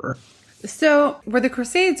and fervor. So were the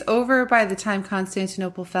Crusades over by the time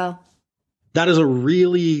Constantinople fell? That is a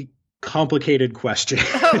really complicated question.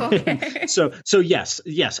 Oh, okay. So yes.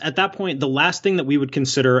 At that point, the last thing that we would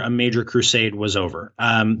consider a major crusade was over.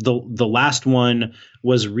 The last one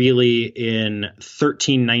was really in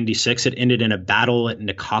 1396. It ended in a battle at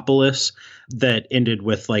Nicopolis that ended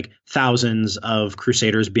with like thousands of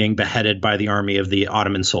crusaders being beheaded by the army of the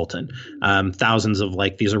Ottoman Sultan. Thousands of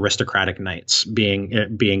like these aristocratic knights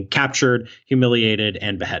being captured, humiliated,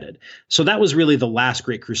 and beheaded. So that was really the last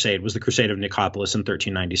great crusade, was the Crusade of Nicopolis in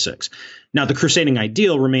 1396. Now, the crusading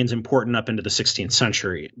ideal remains important up into the 16th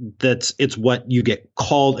century. It's what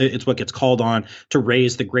gets called on to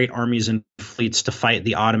raise the great armies and fleets to fight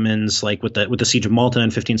the Ottomans, like with the Siege of Malta in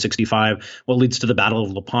 1565. What leads to the Battle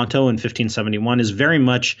of Lepanto in 1571 is very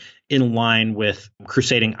much in line with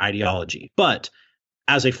crusading ideology. But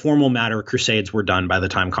as a formal matter, crusades were done by the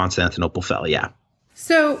time Constantinople fell. Yeah.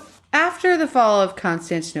 So after the fall of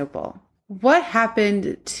Constantinople, what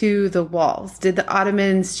happened to the walls? Did the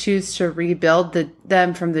Ottomans choose to rebuild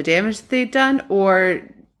them from the damage that they'd done, or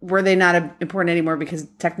were they not important anymore because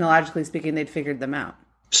technologically speaking, they'd figured them out?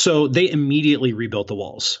 So they immediately rebuilt the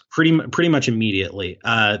walls, pretty much immediately.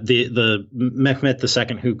 The Mehmet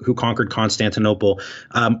II, who conquered Constantinople,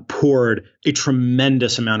 poured a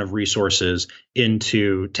tremendous amount of resources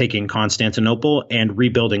into taking Constantinople and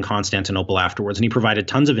rebuilding Constantinople afterwards. And he provided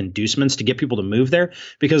tons of inducements to get people to move there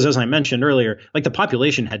because, as I mentioned earlier, like the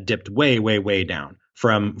population had dipped way, way, way down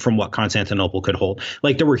from what Constantinople could hold.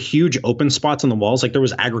 Like, there were huge open spots on the walls. Like, there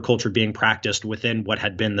was agriculture being practiced within what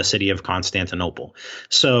had been the city of Constantinople.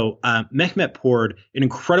 So Mehmet poured an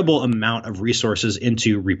incredible amount of resources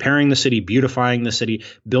into repairing the city, beautifying the city,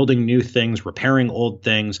 building new things, repairing old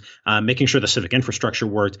things, making sure the civic infrastructure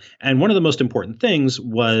worked. And one of the most important things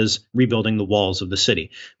was rebuilding the walls of the city,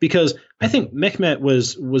 because I think Mehmet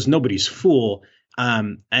was nobody's fool.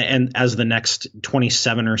 And as the next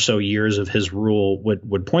 27 or so years of his rule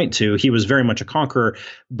would point to, he was very much a conqueror,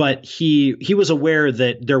 but he was aware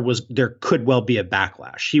that there could well be a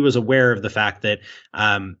backlash. He was aware of the fact that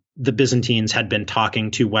the Byzantines had been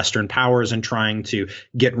talking to Western powers and trying to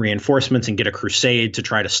get reinforcements and get a crusade to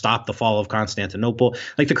try to stop the fall of Constantinople.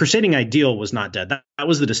 Like, the crusading ideal was not dead. That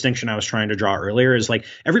was the distinction I was trying to draw earlier, is like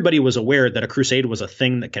everybody was aware that a crusade was a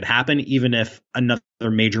thing that could happen, even if another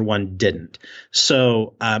major one didn't.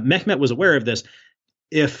 So Mehmet was aware of this.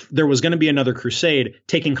 If there was going to be another crusade,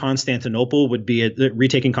 retaking Constantinople would be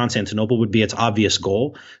its obvious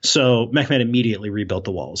goal. So Mehmet immediately rebuilt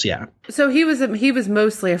the walls. Yeah. So he was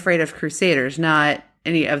mostly afraid of crusaders, not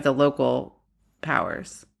any of the local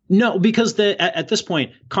powers. No, because at this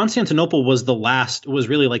point, Constantinople was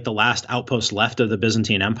really like the last outpost left of the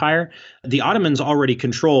Byzantine Empire. The Ottomans already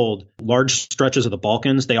controlled large stretches of the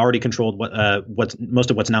Balkans. They already controlled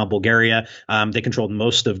most of what's now Bulgaria. They controlled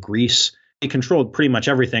most of Greece. They controlled pretty much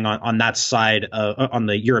everything on that side, on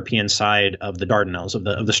the European side of the Dardanelles,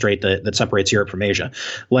 of the strait that separates Europe from Asia.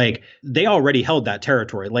 Like, they already held that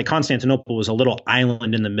territory. Like, Constantinople was a little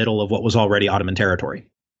island in the middle of what was already Ottoman territory.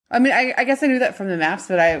 I mean, I guess I knew that from the maps,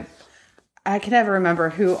 but I can never remember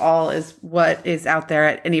what is out there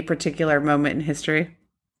at any particular moment in history.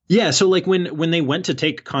 Yeah, so like when they went to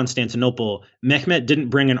take Constantinople, Mehmet didn't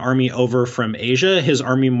bring an army over from Asia. His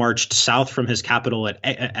army marched south from his capital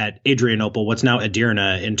at Adrianople, what's now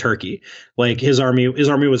Edirne in Turkey. Like, his army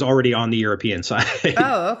was already on the European side.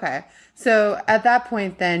 Oh, okay. So at that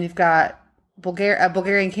point, then you've got a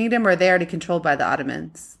Bulgarian kingdom, or are they already controlled by the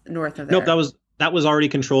Ottomans north of there? Nope, that was already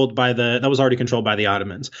controlled by the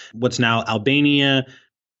Ottomans. What's now Albania,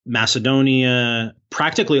 Macedonia,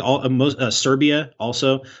 practically Serbia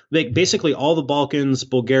also, like basically all the Balkans,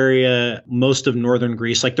 Bulgaria, most of northern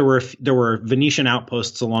Greece. Like, there were Venetian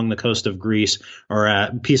outposts along the coast of Greece, or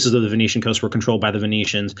pieces of the Venetian coast were controlled by the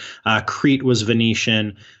Venetians. Crete was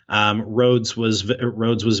Venetian. Rhodes was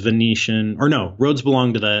Venetian, or no, Rhodes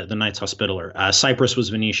belonged to the Knights Hospitaller. Cyprus was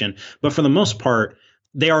Venetian, but for the most part,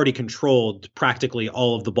 they already controlled practically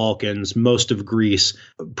all of the Balkans, most of Greece,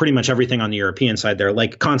 pretty much everything on the European side there.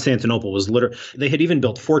 Like Constantinople was literally, they had even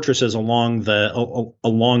built fortresses along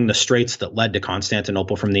the straits that led to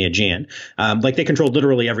Constantinople from the Aegean. Like they controlled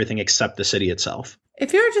literally everything except the city itself.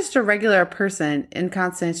 If you're just a regular person in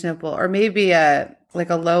Constantinople, or maybe a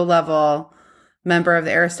low level member of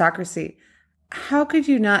the aristocracy, how could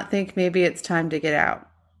you not think maybe it's time to get out?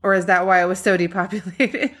 Or is that why it was so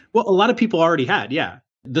depopulated? Well, a lot of people already had, yeah.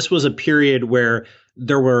 This was a period where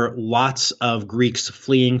there were lots of Greeks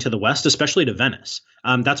fleeing to the west, especially to Venice.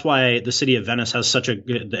 That's why the city of Venice has such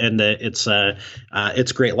its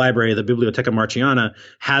great library, the Bibliotheca Marciana,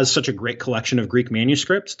 has such a great collection of Greek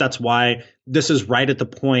manuscripts. That's why this is right at the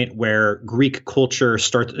point where Greek culture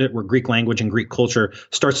where Greek language and Greek culture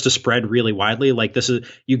starts to spread really widely. Like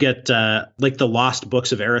you get like the lost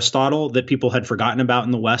books of Aristotle that people had forgotten about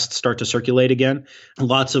in the West start to circulate again.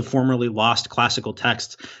 Lots of formerly lost classical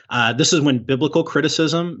texts. This is when biblical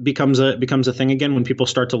criticism becomes a thing again, when people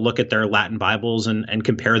start to look at their Latin Bibles and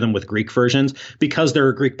compare them with Greek versions, because there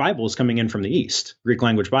are Greek Bibles coming in from the East, Greek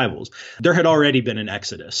language Bibles. There had already been an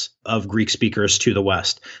exodus of Greek speakers to the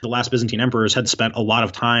West. The last Byzantine emperors had spent a lot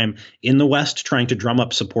of time in the West trying to drum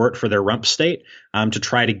up support for their rump state, to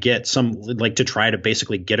try to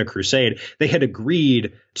basically get a crusade. They had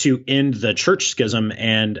agreed to end the church schism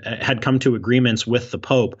and had come to agreements with the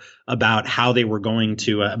Pope about how they were going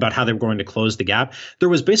to close the gap. There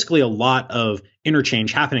was basically a lot of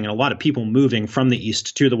interchange happening and a lot of people moving from the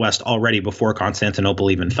East to the West already before Constantinople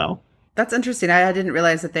even fell. That's interesting. I didn't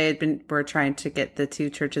realize that were trying to get the two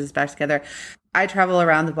churches back together. I travel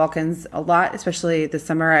around the Balkans a lot, especially this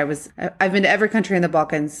summer. I've been to every country in the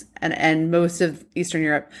Balkans and most of Eastern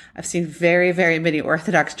Europe. I've seen very, very many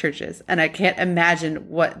Orthodox churches, and I can't imagine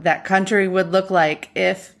what that country would look like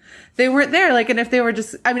if they weren't there. Like, and if they were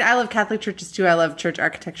just, I mean, I love Catholic churches too. I love church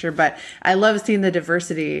architecture, but I love seeing the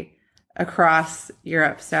diversity across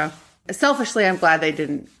Europe. So selfishly, I'm glad they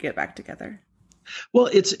didn't get back together. Well,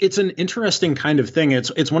 it's an interesting kind of thing.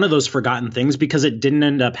 It's one of those forgotten things because it didn't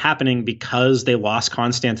end up happening because they lost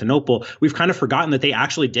Constantinople. We've kind of forgotten that they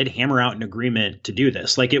actually did hammer out an agreement to do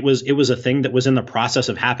this. Like it was a thing that was in the process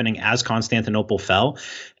of happening as Constantinople fell.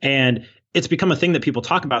 And it's become a thing that people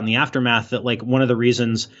talk about in the aftermath, that like one of the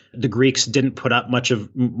reasons the Greeks didn't put up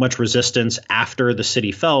much resistance after the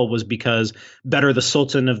city fell was because better the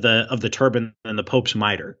Sultan of the turban than the Pope's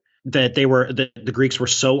mitre. That the Greeks were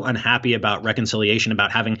so unhappy about reconciliation,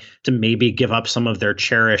 about having to maybe give up some of their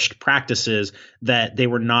cherished practices, that they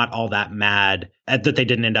were not all that mad that they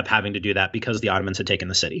didn't end up having to do that because the Ottomans had taken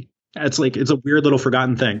the city. It's a weird little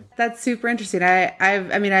forgotten thing. That's super interesting.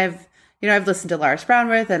 I've listened to Lars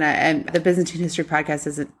Brownworth, and the Byzantine History podcast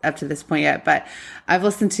isn't up to this point yet, but I've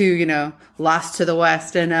listened to, Lost to the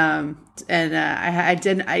West, and I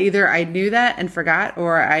knew that and forgot,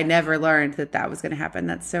 or I never learned that was going to happen.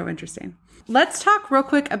 That's so interesting. Let's talk real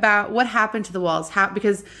quick about what happened to the walls,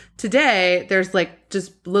 because today there's like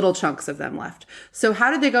just little chunks of them left. So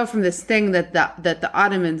how did they go from this thing that the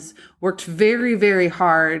Ottomans worked very, very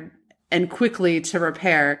hard and quickly to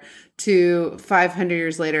repair to 500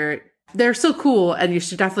 years later? They're still cool, and you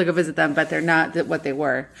should definitely go visit them, but they're not what they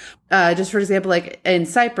were. Just for example, like in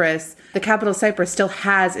Cyprus, the capital Cyprus still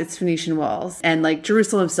has its Phoenician walls, and like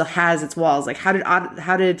Jerusalem still has its walls. Like how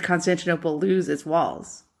did Constantinople lose its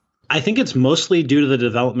walls? I think it's mostly due to the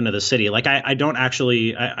development of the city. Like I don't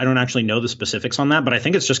actually know the specifics on that, but I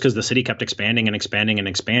think it's just because the city kept expanding and expanding and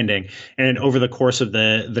expanding. And over the course of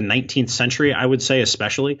the 19th century, I would say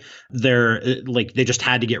especially, they just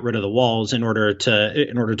had to get rid of the walls in order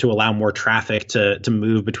to allow more traffic to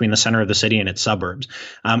move between the center of the city and its suburbs.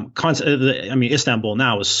 Istanbul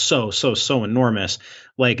now is so enormous.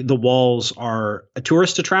 Like the walls are a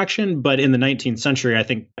tourist attraction, but in the 19th century, I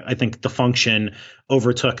think the function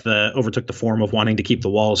overtook the form of wanting to keep the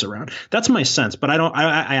walls around. That's my sense, but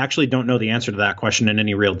I actually don't know the answer to that question in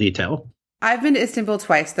any real detail. I've been to Istanbul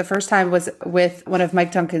twice. The first time was with one of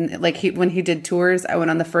Mike Duncan, when he did tours. I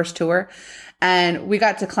went on the first tour, and we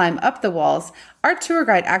got to climb up the walls. Our tour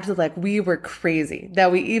guide acted like we were crazy,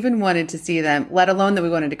 that we even wanted to see them, let alone that we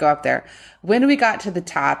wanted to go up there. When we got to the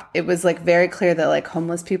top, it was like very clear that like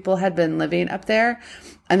homeless people had been living up there,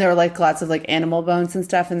 and there were like lots of like animal bones and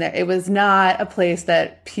stuff in there. It was not a place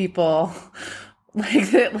that people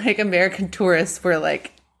like American tourists were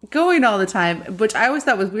like going all the time, which I always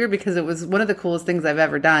thought was weird because it was one of the coolest things I've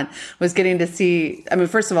ever done, was getting to see,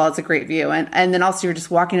 first of all, it's a great view. And then also you're just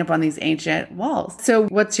walking up on these ancient walls. So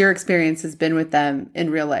what's your experience has been with them in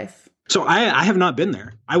real life? So I have not been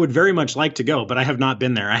there. I would very much like to go, but I have not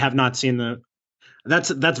been there. I have not seen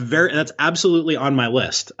That's absolutely on my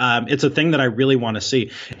list. It's a thing that I really want to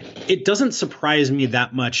see. It doesn't surprise me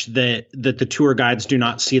that much that the tour guides do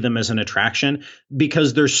not see them as an attraction,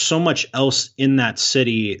 because there's so much else in that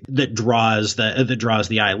city that draws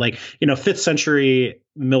the eye. Like, 5th century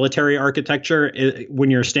military architecture,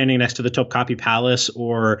 when you're standing next to the Topkapi Palace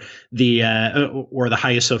or the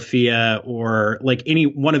Hagia Sophia, or like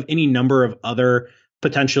any number of other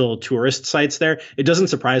potential tourist sites there, it doesn't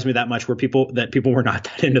surprise me that much that people were not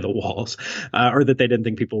that into the walls, or that they didn't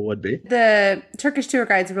think people would be. The Turkish tour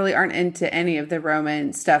guides really aren't into any of the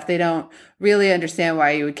Roman stuff. They don't really understand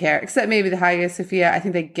why you would care, except maybe the Hagia Sophia. I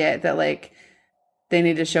think they get that, like, they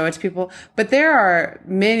need to show it to people. But there are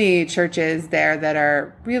many churches there that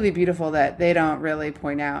are really beautiful that they don't really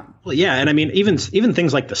point out. Well, yeah. And I mean, even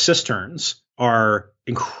things like the cisterns are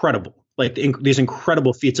incredible. Like these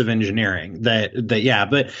incredible feats of engineering yeah.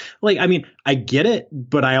 But like, I mean, I get it,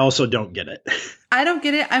 but I also don't get it. I don't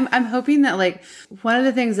get it. I'm hoping that, like, one of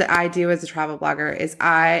the things that I do as a travel blogger is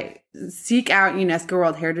I seek out UNESCO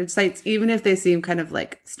World Heritage sites, even if they seem kind of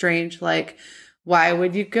like strange. Like, why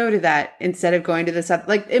would you go to that instead of going to this other?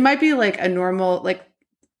 Like, it might be like a normal, like,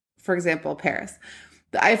 for example, Paris.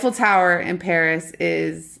 The Eiffel Tower in Paris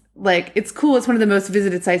is, like, it's cool. It's one of the most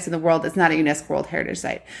visited sites in the world. It's not a UNESCO World Heritage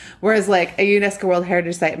site. Whereas, like, a UNESCO World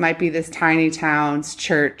Heritage site might be this tiny town's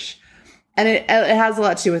church. And it has a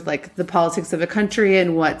lot to do with, like, the politics of a country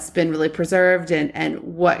and what's been really preserved and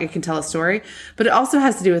what it can tell a story. But it also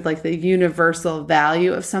has to do with, like, the universal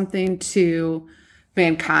value of something to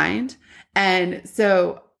mankind. And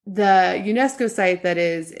so the UNESCO site that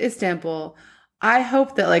is Istanbul, I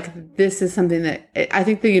hope that, like, this is something that I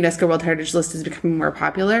think the UNESCO World Heritage List is becoming more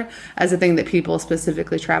popular as a thing that people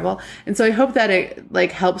specifically travel. And so I hope that it,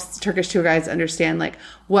 like, helps Turkish tour guides understand, like,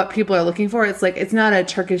 what people are looking for. It's like, it's not a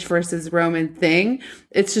Turkish versus Roman thing.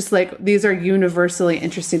 It's just like, these are universally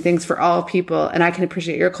interesting things for all people. And I can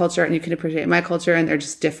appreciate your culture and you can appreciate my culture, and they're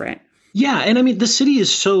just different. Yeah. And I mean, the city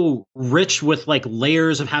is so rich with, like,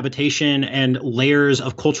 layers of habitation and layers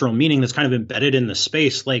of cultural meaning that's kind of embedded in the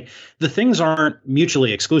space. Like, the things aren't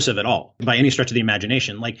mutually exclusive at all by any stretch of the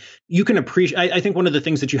imagination. Like, you can appreciate, I think one of the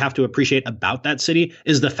things that you have to appreciate about that city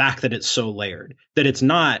is the fact that it's so layered, that it's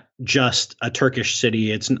not just a Turkish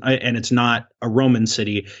city. It's not a Roman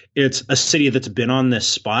city. It's a city that's been on this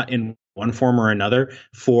spot in one form or another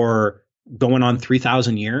for going on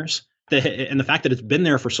 3,000 years. And the fact that it's been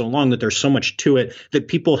there for so long, that there's so much to it, that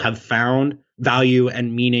people have found value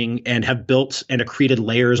and meaning and have built and accreted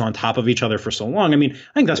layers on top of each other for so long. I mean,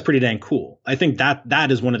 I think that's pretty dang cool. I think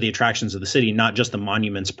that is one of the attractions of the city, not just the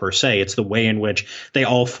monuments per se. It's the way in which they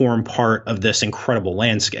all form part of this incredible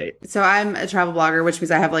landscape. So I'm a travel blogger, which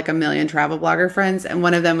means I have, like, a million travel blogger friends. And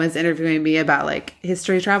one of them was interviewing me about, like,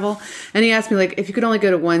 history travel. And he asked me, like, if you could only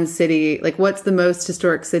go to one city, like, what's the most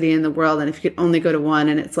historic city in the world? And if you could only go to one,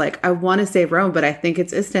 and it's like, I want to say Rome, but I think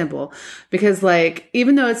it's Istanbul, because, like,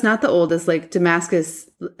 even though it's not the oldest, like, Damascus,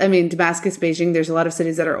 Beijing, there's a lot of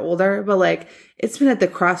cities that are older, but, like, it's been at the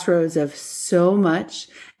crossroads of so much,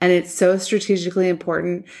 and it's so strategically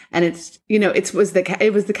important. And it's, it was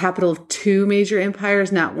the capital of two major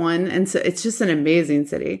empires, not one. And so it's just an amazing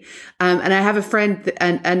city. And I have a friend,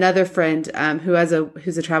 another friend,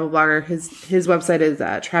 who's a travel blogger. His website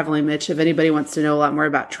is Traveling Mitch, if anybody wants to know a lot more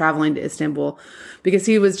about traveling to Istanbul, because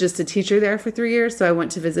he was just a teacher there for 3 years. So I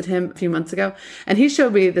went to visit him a few months ago, and he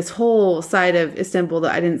showed me this whole side of Istanbul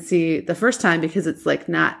that I didn't see the first time, because it's, like,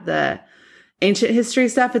 not the ancient history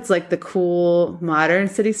stuff. It's, like, the cool modern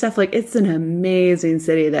city stuff. Like, it's an amazing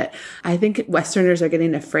city that I think Westerners are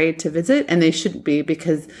getting afraid to visit, and they shouldn't be,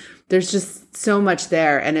 because there's just so much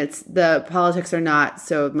there, and the politics are not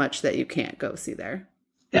so much that you can't go see there.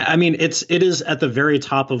 Yeah, I mean, it is at the very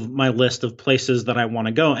top of my list of places that I want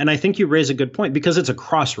to go. And I think you raise a good point, because it's a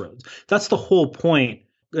crossroads. That's the whole point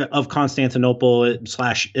of Constantinople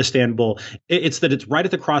 / Istanbul. It's that it's right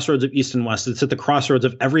at the crossroads of East and West. It's at the crossroads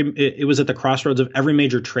of it was at the crossroads of every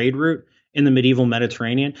major trade route in the medieval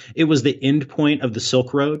Mediterranean. It was the end point of the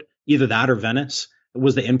Silk Road, either that or Venice.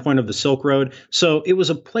 Was the endpoint of the Silk Road. So it was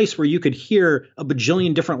a place where you could hear a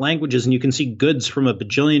bajillion different languages, and you can see goods from a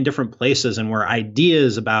bajillion different places, and where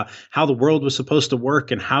ideas about how the world was supposed to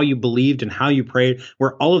work and how you believed and how you prayed,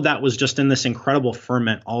 where all of that was just in this incredible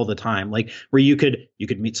ferment all the time. Like, where you could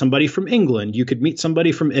meet somebody from England, you could meet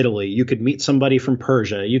somebody from Italy, you could meet somebody from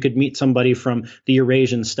Persia, you could meet somebody from the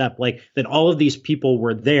Eurasian steppe, like that all of these people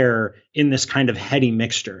were there in this kind of heady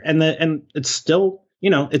mixture. And it's still,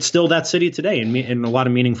 it's still that city today in a lot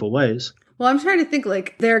of meaningful ways. Well, I'm trying to think,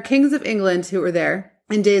 like, there are kings of England who were there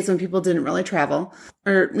in days when people didn't really travel,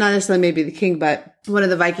 or not necessarily maybe the king, but one of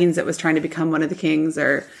the Vikings that was trying to become one of the kings,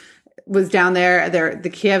 or was down there. The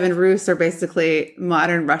Kievan Rus are basically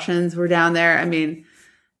modern Russians were down there. I mean,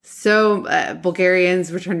 so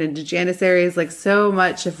Bulgarians were turned into Janissaries, like so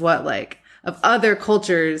much of what like of other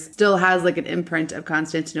cultures still has like an imprint of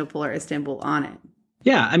Constantinople or Istanbul on it.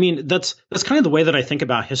 Yeah, I mean, that's kind of the way that I think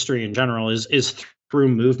about history in general is through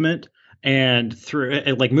movement and through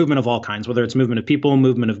like movement of all kinds, whether it's movement of people,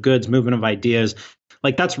 movement of goods, movement of ideas.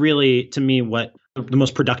 Like that's really, to me, what the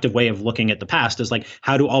most productive way of looking at the past is like,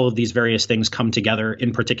 how do all of these various things come together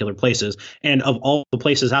in particular places? And of all the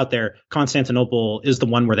places out there, Constantinople is the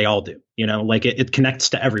one where they all do, you know, like it connects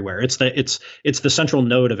to everywhere. It's the central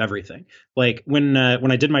node of everything. Like when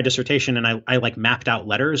I did my dissertation and I like mapped out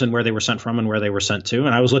letters and where they were sent from and where they were sent to,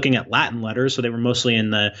 and I was looking at Latin letters. So they were mostly in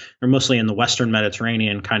the Western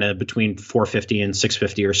Mediterranean, kind of between 450 and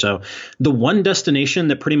 650 or so. The one destination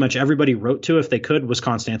that pretty much everybody wrote to if they could was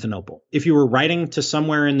Constantinople. If you were writing to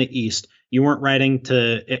somewhere in the East, you weren't writing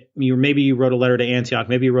to maybe you wrote a letter to Antioch,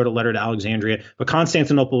 maybe you wrote a letter to Alexandria, but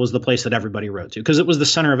Constantinople was the place that everybody wrote to because it was the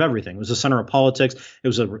center of everything. It was the center of politics. It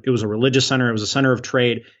was a religious center. It was a center of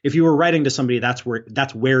trade. If you were writing to somebody, that's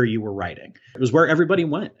where you were writing. It was where everybody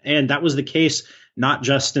went, and that was the case not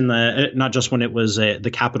just when it was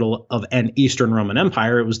the capital of an Eastern Roman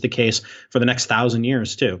Empire. It was the case for the next 1,000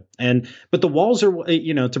 years too. But the walls are,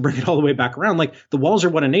 to bring it all the way back around, like the walls are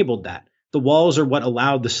what enabled that. The walls are what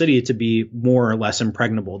allowed the city to be more or less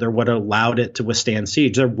impregnable. They're what allowed it to withstand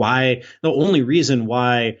siege. The only reason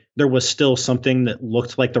why there was still something that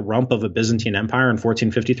looked like the rump of a Byzantine Empire in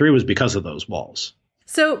 1453 was because of those walls.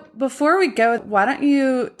 So before we go, why don't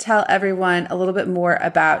you tell everyone a little bit more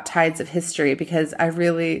about Tides of History? Because I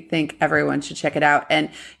really think everyone should check it out. And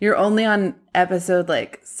you're only on episode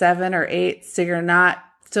like 7 or 8, so you're not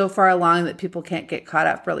so far along that people can't get caught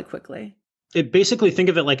up really quickly. Basically think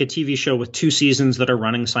of it like a TV show with 2 seasons that are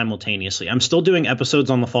running simultaneously. I'm still doing episodes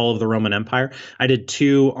on the fall of the Roman Empire. I did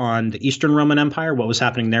 2 on the Eastern Roman Empire, what was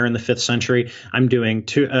happening there in the 5th century. I'm doing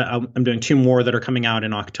 2 more that are coming out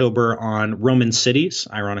in October on Roman cities,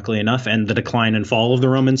 ironically enough, and the decline and fall of the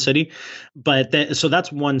Roman city. So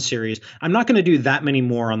that's one series. I'm not going to do that many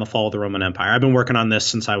more on the fall of the Roman Empire. I've been working on this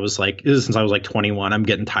since I was like 21. I'm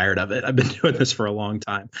getting tired of it. I've been doing this for a long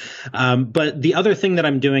time. But the other thing that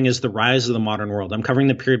I'm doing is the rise of the modern world. I'm covering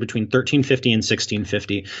the period between 1350 and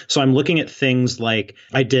 1650. So I'm looking at things like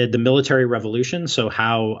I did the military revolution. So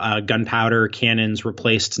how gunpowder cannons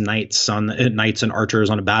replaced knights and archers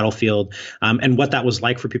on a battlefield, and what that was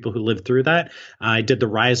like for people who lived through that. I did the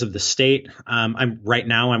rise of the state. I'm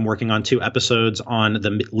working on 2 episodes on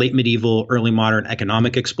the late medieval, early modern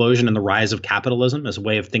economic explosion and the rise of capitalism as a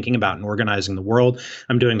way of thinking about and organizing the world.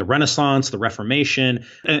 I'm doing the Renaissance, the Reformation,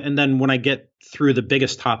 and then when I get through the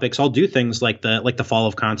biggest topics, I'll do things like the fall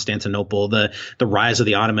of Constantinople, the rise of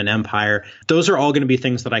the Ottoman Empire. Those are all going to be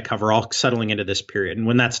things that I cover, all settling into this period. And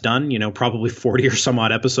when that's done, probably 40 or some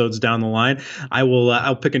odd episodes down the line,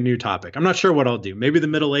 I'll pick a new topic. I'm not sure what I'll do. Maybe the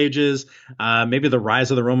Middle Ages, maybe the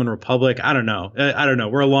rise of the Roman Republic. I don't know.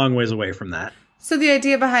 We're a long ways away from that. So the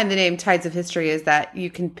idea behind the name Tides of History is that you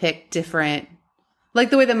can pick different,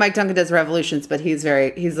 like the way that Mike Duncan does revolutions, but he's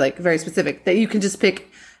like very specific, that you can just pick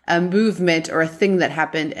a movement or a thing that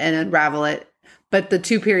happened and unravel it. But the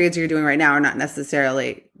 2 periods you're doing right now are not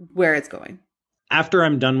necessarily where it's going. After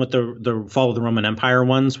I'm done with the fall of the Roman Empire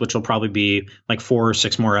ones, which will probably be like 4 or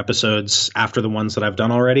 6 more episodes after the ones that I've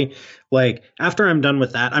done already, like after I'm done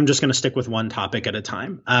with that, I'm just going to stick with one topic at a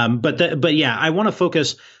time. But yeah, I want to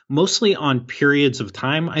focus mostly on periods of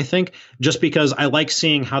time, I think, just because I like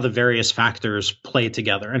seeing how the various factors play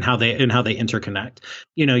together and how they interconnect.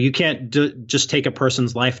 You can't just take a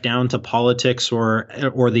person's life down to politics or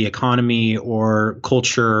the economy or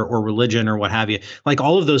culture or religion or what have you. Like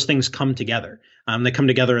all of those things come together. They come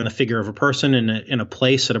together in the figure of a person in a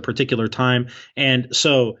place at a particular time. And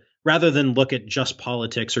so rather than look at just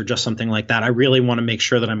politics or just something like that, I really want to make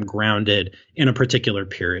sure that I'm grounded in a particular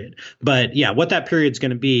period. But yeah, what that period's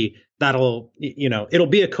going to be, it'll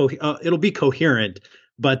be coherent,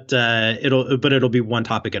 but it'll be one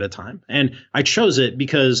topic at a time. And I chose it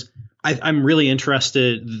because I'm really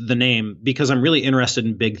interested, the name, because I'm really interested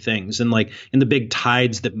in big things and like in the big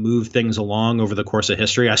tides that move things along over the course of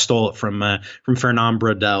history. I stole it from Fernand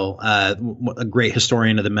Braudel, a great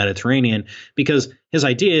historian of the Mediterranean, because his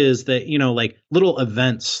idea is that, like little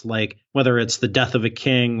events, like whether it's the death of a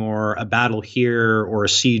king or a battle here or a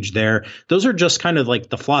siege there, those are just kind of like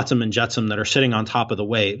the flotsam and jetsam that are sitting on top of the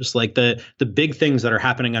waves. Like the big things that are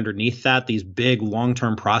happening underneath that, these big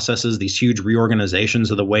long-term processes, these huge reorganizations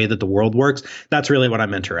of the way that the world works. That's really what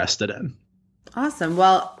I'm interested in. Awesome.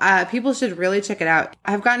 Well, people should really check it out.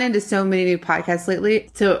 I've gotten into so many new podcasts lately.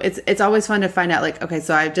 So it's always fun to find out, like, okay,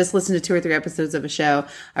 so I've just listened to 2 or 3 episodes of a show.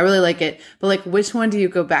 I really like it. But like, which one do you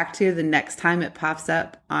go back to the next time it pops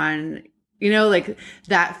up on, like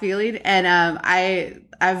that feeling? And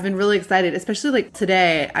I've been really excited, especially like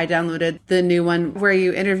today I downloaded the new one where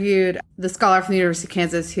you interviewed the scholar from the University of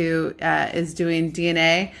Kansas who is doing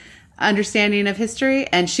DNA understanding of history,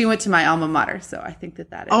 and she went to my alma mater, so I think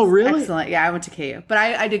that is excellent. Yeah, I went to KU, but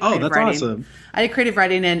I did creative writing. Awesome. I did creative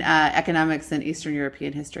writing in economics and Eastern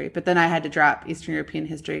European history, but then I had to drop Eastern European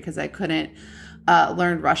history because I couldn't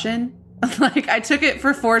learn Russian. Like, I took it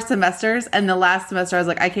for 4 semesters, and the last semester I was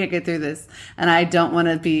like, I can't get through this, and I don't want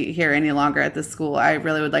to be here any longer at this school. I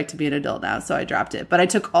really would like to be an adult now, so I dropped it. But I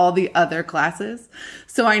took all the other classes,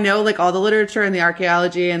 so I know like all the literature and the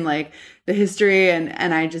archaeology and like the history,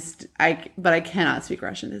 but I cannot speak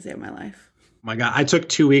Russian to save my life. My God, I took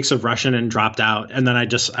 2 weeks of Russian and dropped out. And then I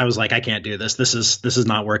was like, I can't do this. This is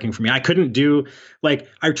not working for me. I couldn't do, like,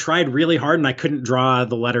 I tried really hard and I couldn't draw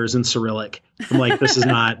the letters in Cyrillic. I'm like, this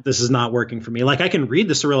is not working for me. Like, I can read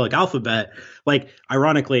the Cyrillic alphabet. Like,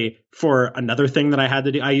 ironically, for another thing that I had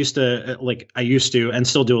to do, I used to and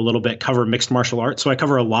still do a little bit, cover mixed martial arts. So I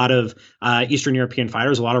cover a lot of Eastern European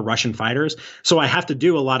fighters, a lot of Russian fighters. So I have to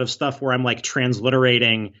do a lot of stuff where I'm like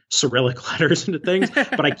transliterating Cyrillic letters into things,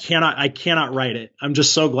 but I cannot write it. I'm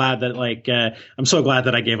just so glad that I'm so glad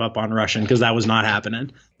that I gave up on Russian, because that was not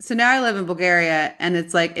happening. So now I live in Bulgaria, and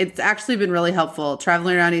it's actually been really helpful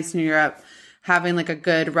traveling around Eastern Europe, having like a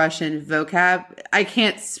good Russian vocab. I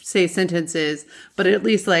can't say sentences, but at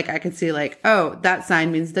least like I can see like, oh, that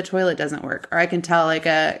sign means the toilet doesn't work. Or I can tell like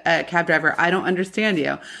a cab driver, I don't understand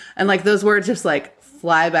you. And like those words just like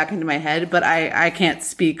fly back into my head, but I can't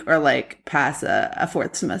speak or like pass a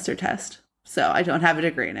 4th semester test. So I don't have a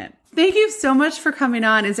degree in it. Thank you so much for coming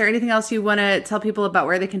on. Is there anything else you want to tell people about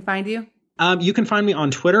where they can find you? You can find me on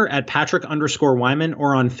Twitter at Patrick_Wyman,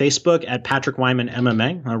 or on Facebook at Patrick Wyman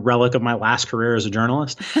MMA, a relic of my last career as a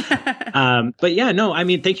journalist. But yeah, no, I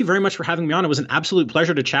mean, thank you very much for having me on. It was an absolute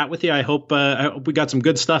pleasure to chat with you. I hope we got some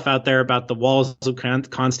good stuff out there about the walls of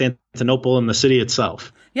Constantinople and the city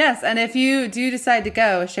itself. Yes. And if you do decide to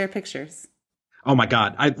go, share pictures. Oh my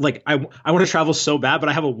God. I want to travel so bad, but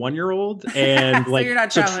I have a 1-year-old, and so you're not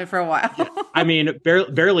traveling for a while. I mean,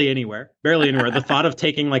 barely anywhere. The thought of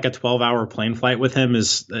taking like a 12-hour plane flight with him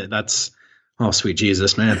that's, oh, sweet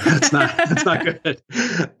Jesus, man. That's not good.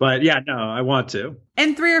 But yeah, no, I want to.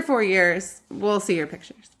 In 3 or 4 years, we'll see your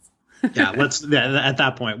pictures. Yeah, at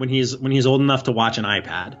that point, when he's old enough to watch an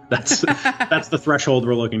iPad, that's the threshold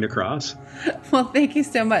we're looking to cross. Well, thank you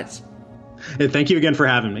so much. Hey, thank you again for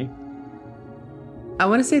having me. I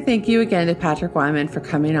want to say thank you again to Patrick Wyman for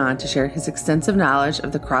coming on to share his extensive knowledge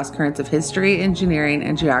of the cross currents of history, engineering,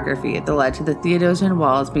 and geography that led to the Theodosian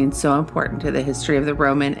walls being so important to the history of the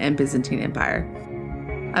Roman and Byzantine Empire.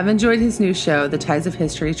 I've enjoyed his new show, The Ties of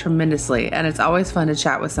History, tremendously, and it's always fun to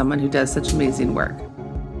chat with someone who does such amazing work.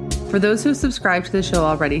 For those who subscribe to the show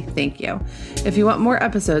already, thank you. If you want more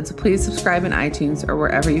episodes, please subscribe in iTunes or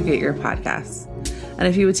wherever you get your podcasts. And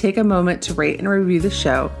if you would take a moment to rate and review the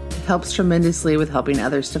show, it helps tremendously with helping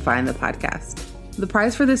others to find the podcast. The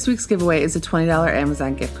prize for this week's giveaway is a $20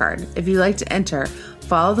 Amazon gift card. If you'd like to enter,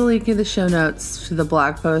 follow the link in the show notes to the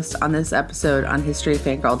blog post on this episode on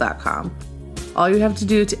historyfangirl.com. All you have to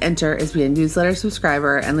do to enter is be a newsletter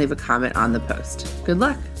subscriber and leave a comment on the post. Good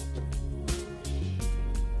luck!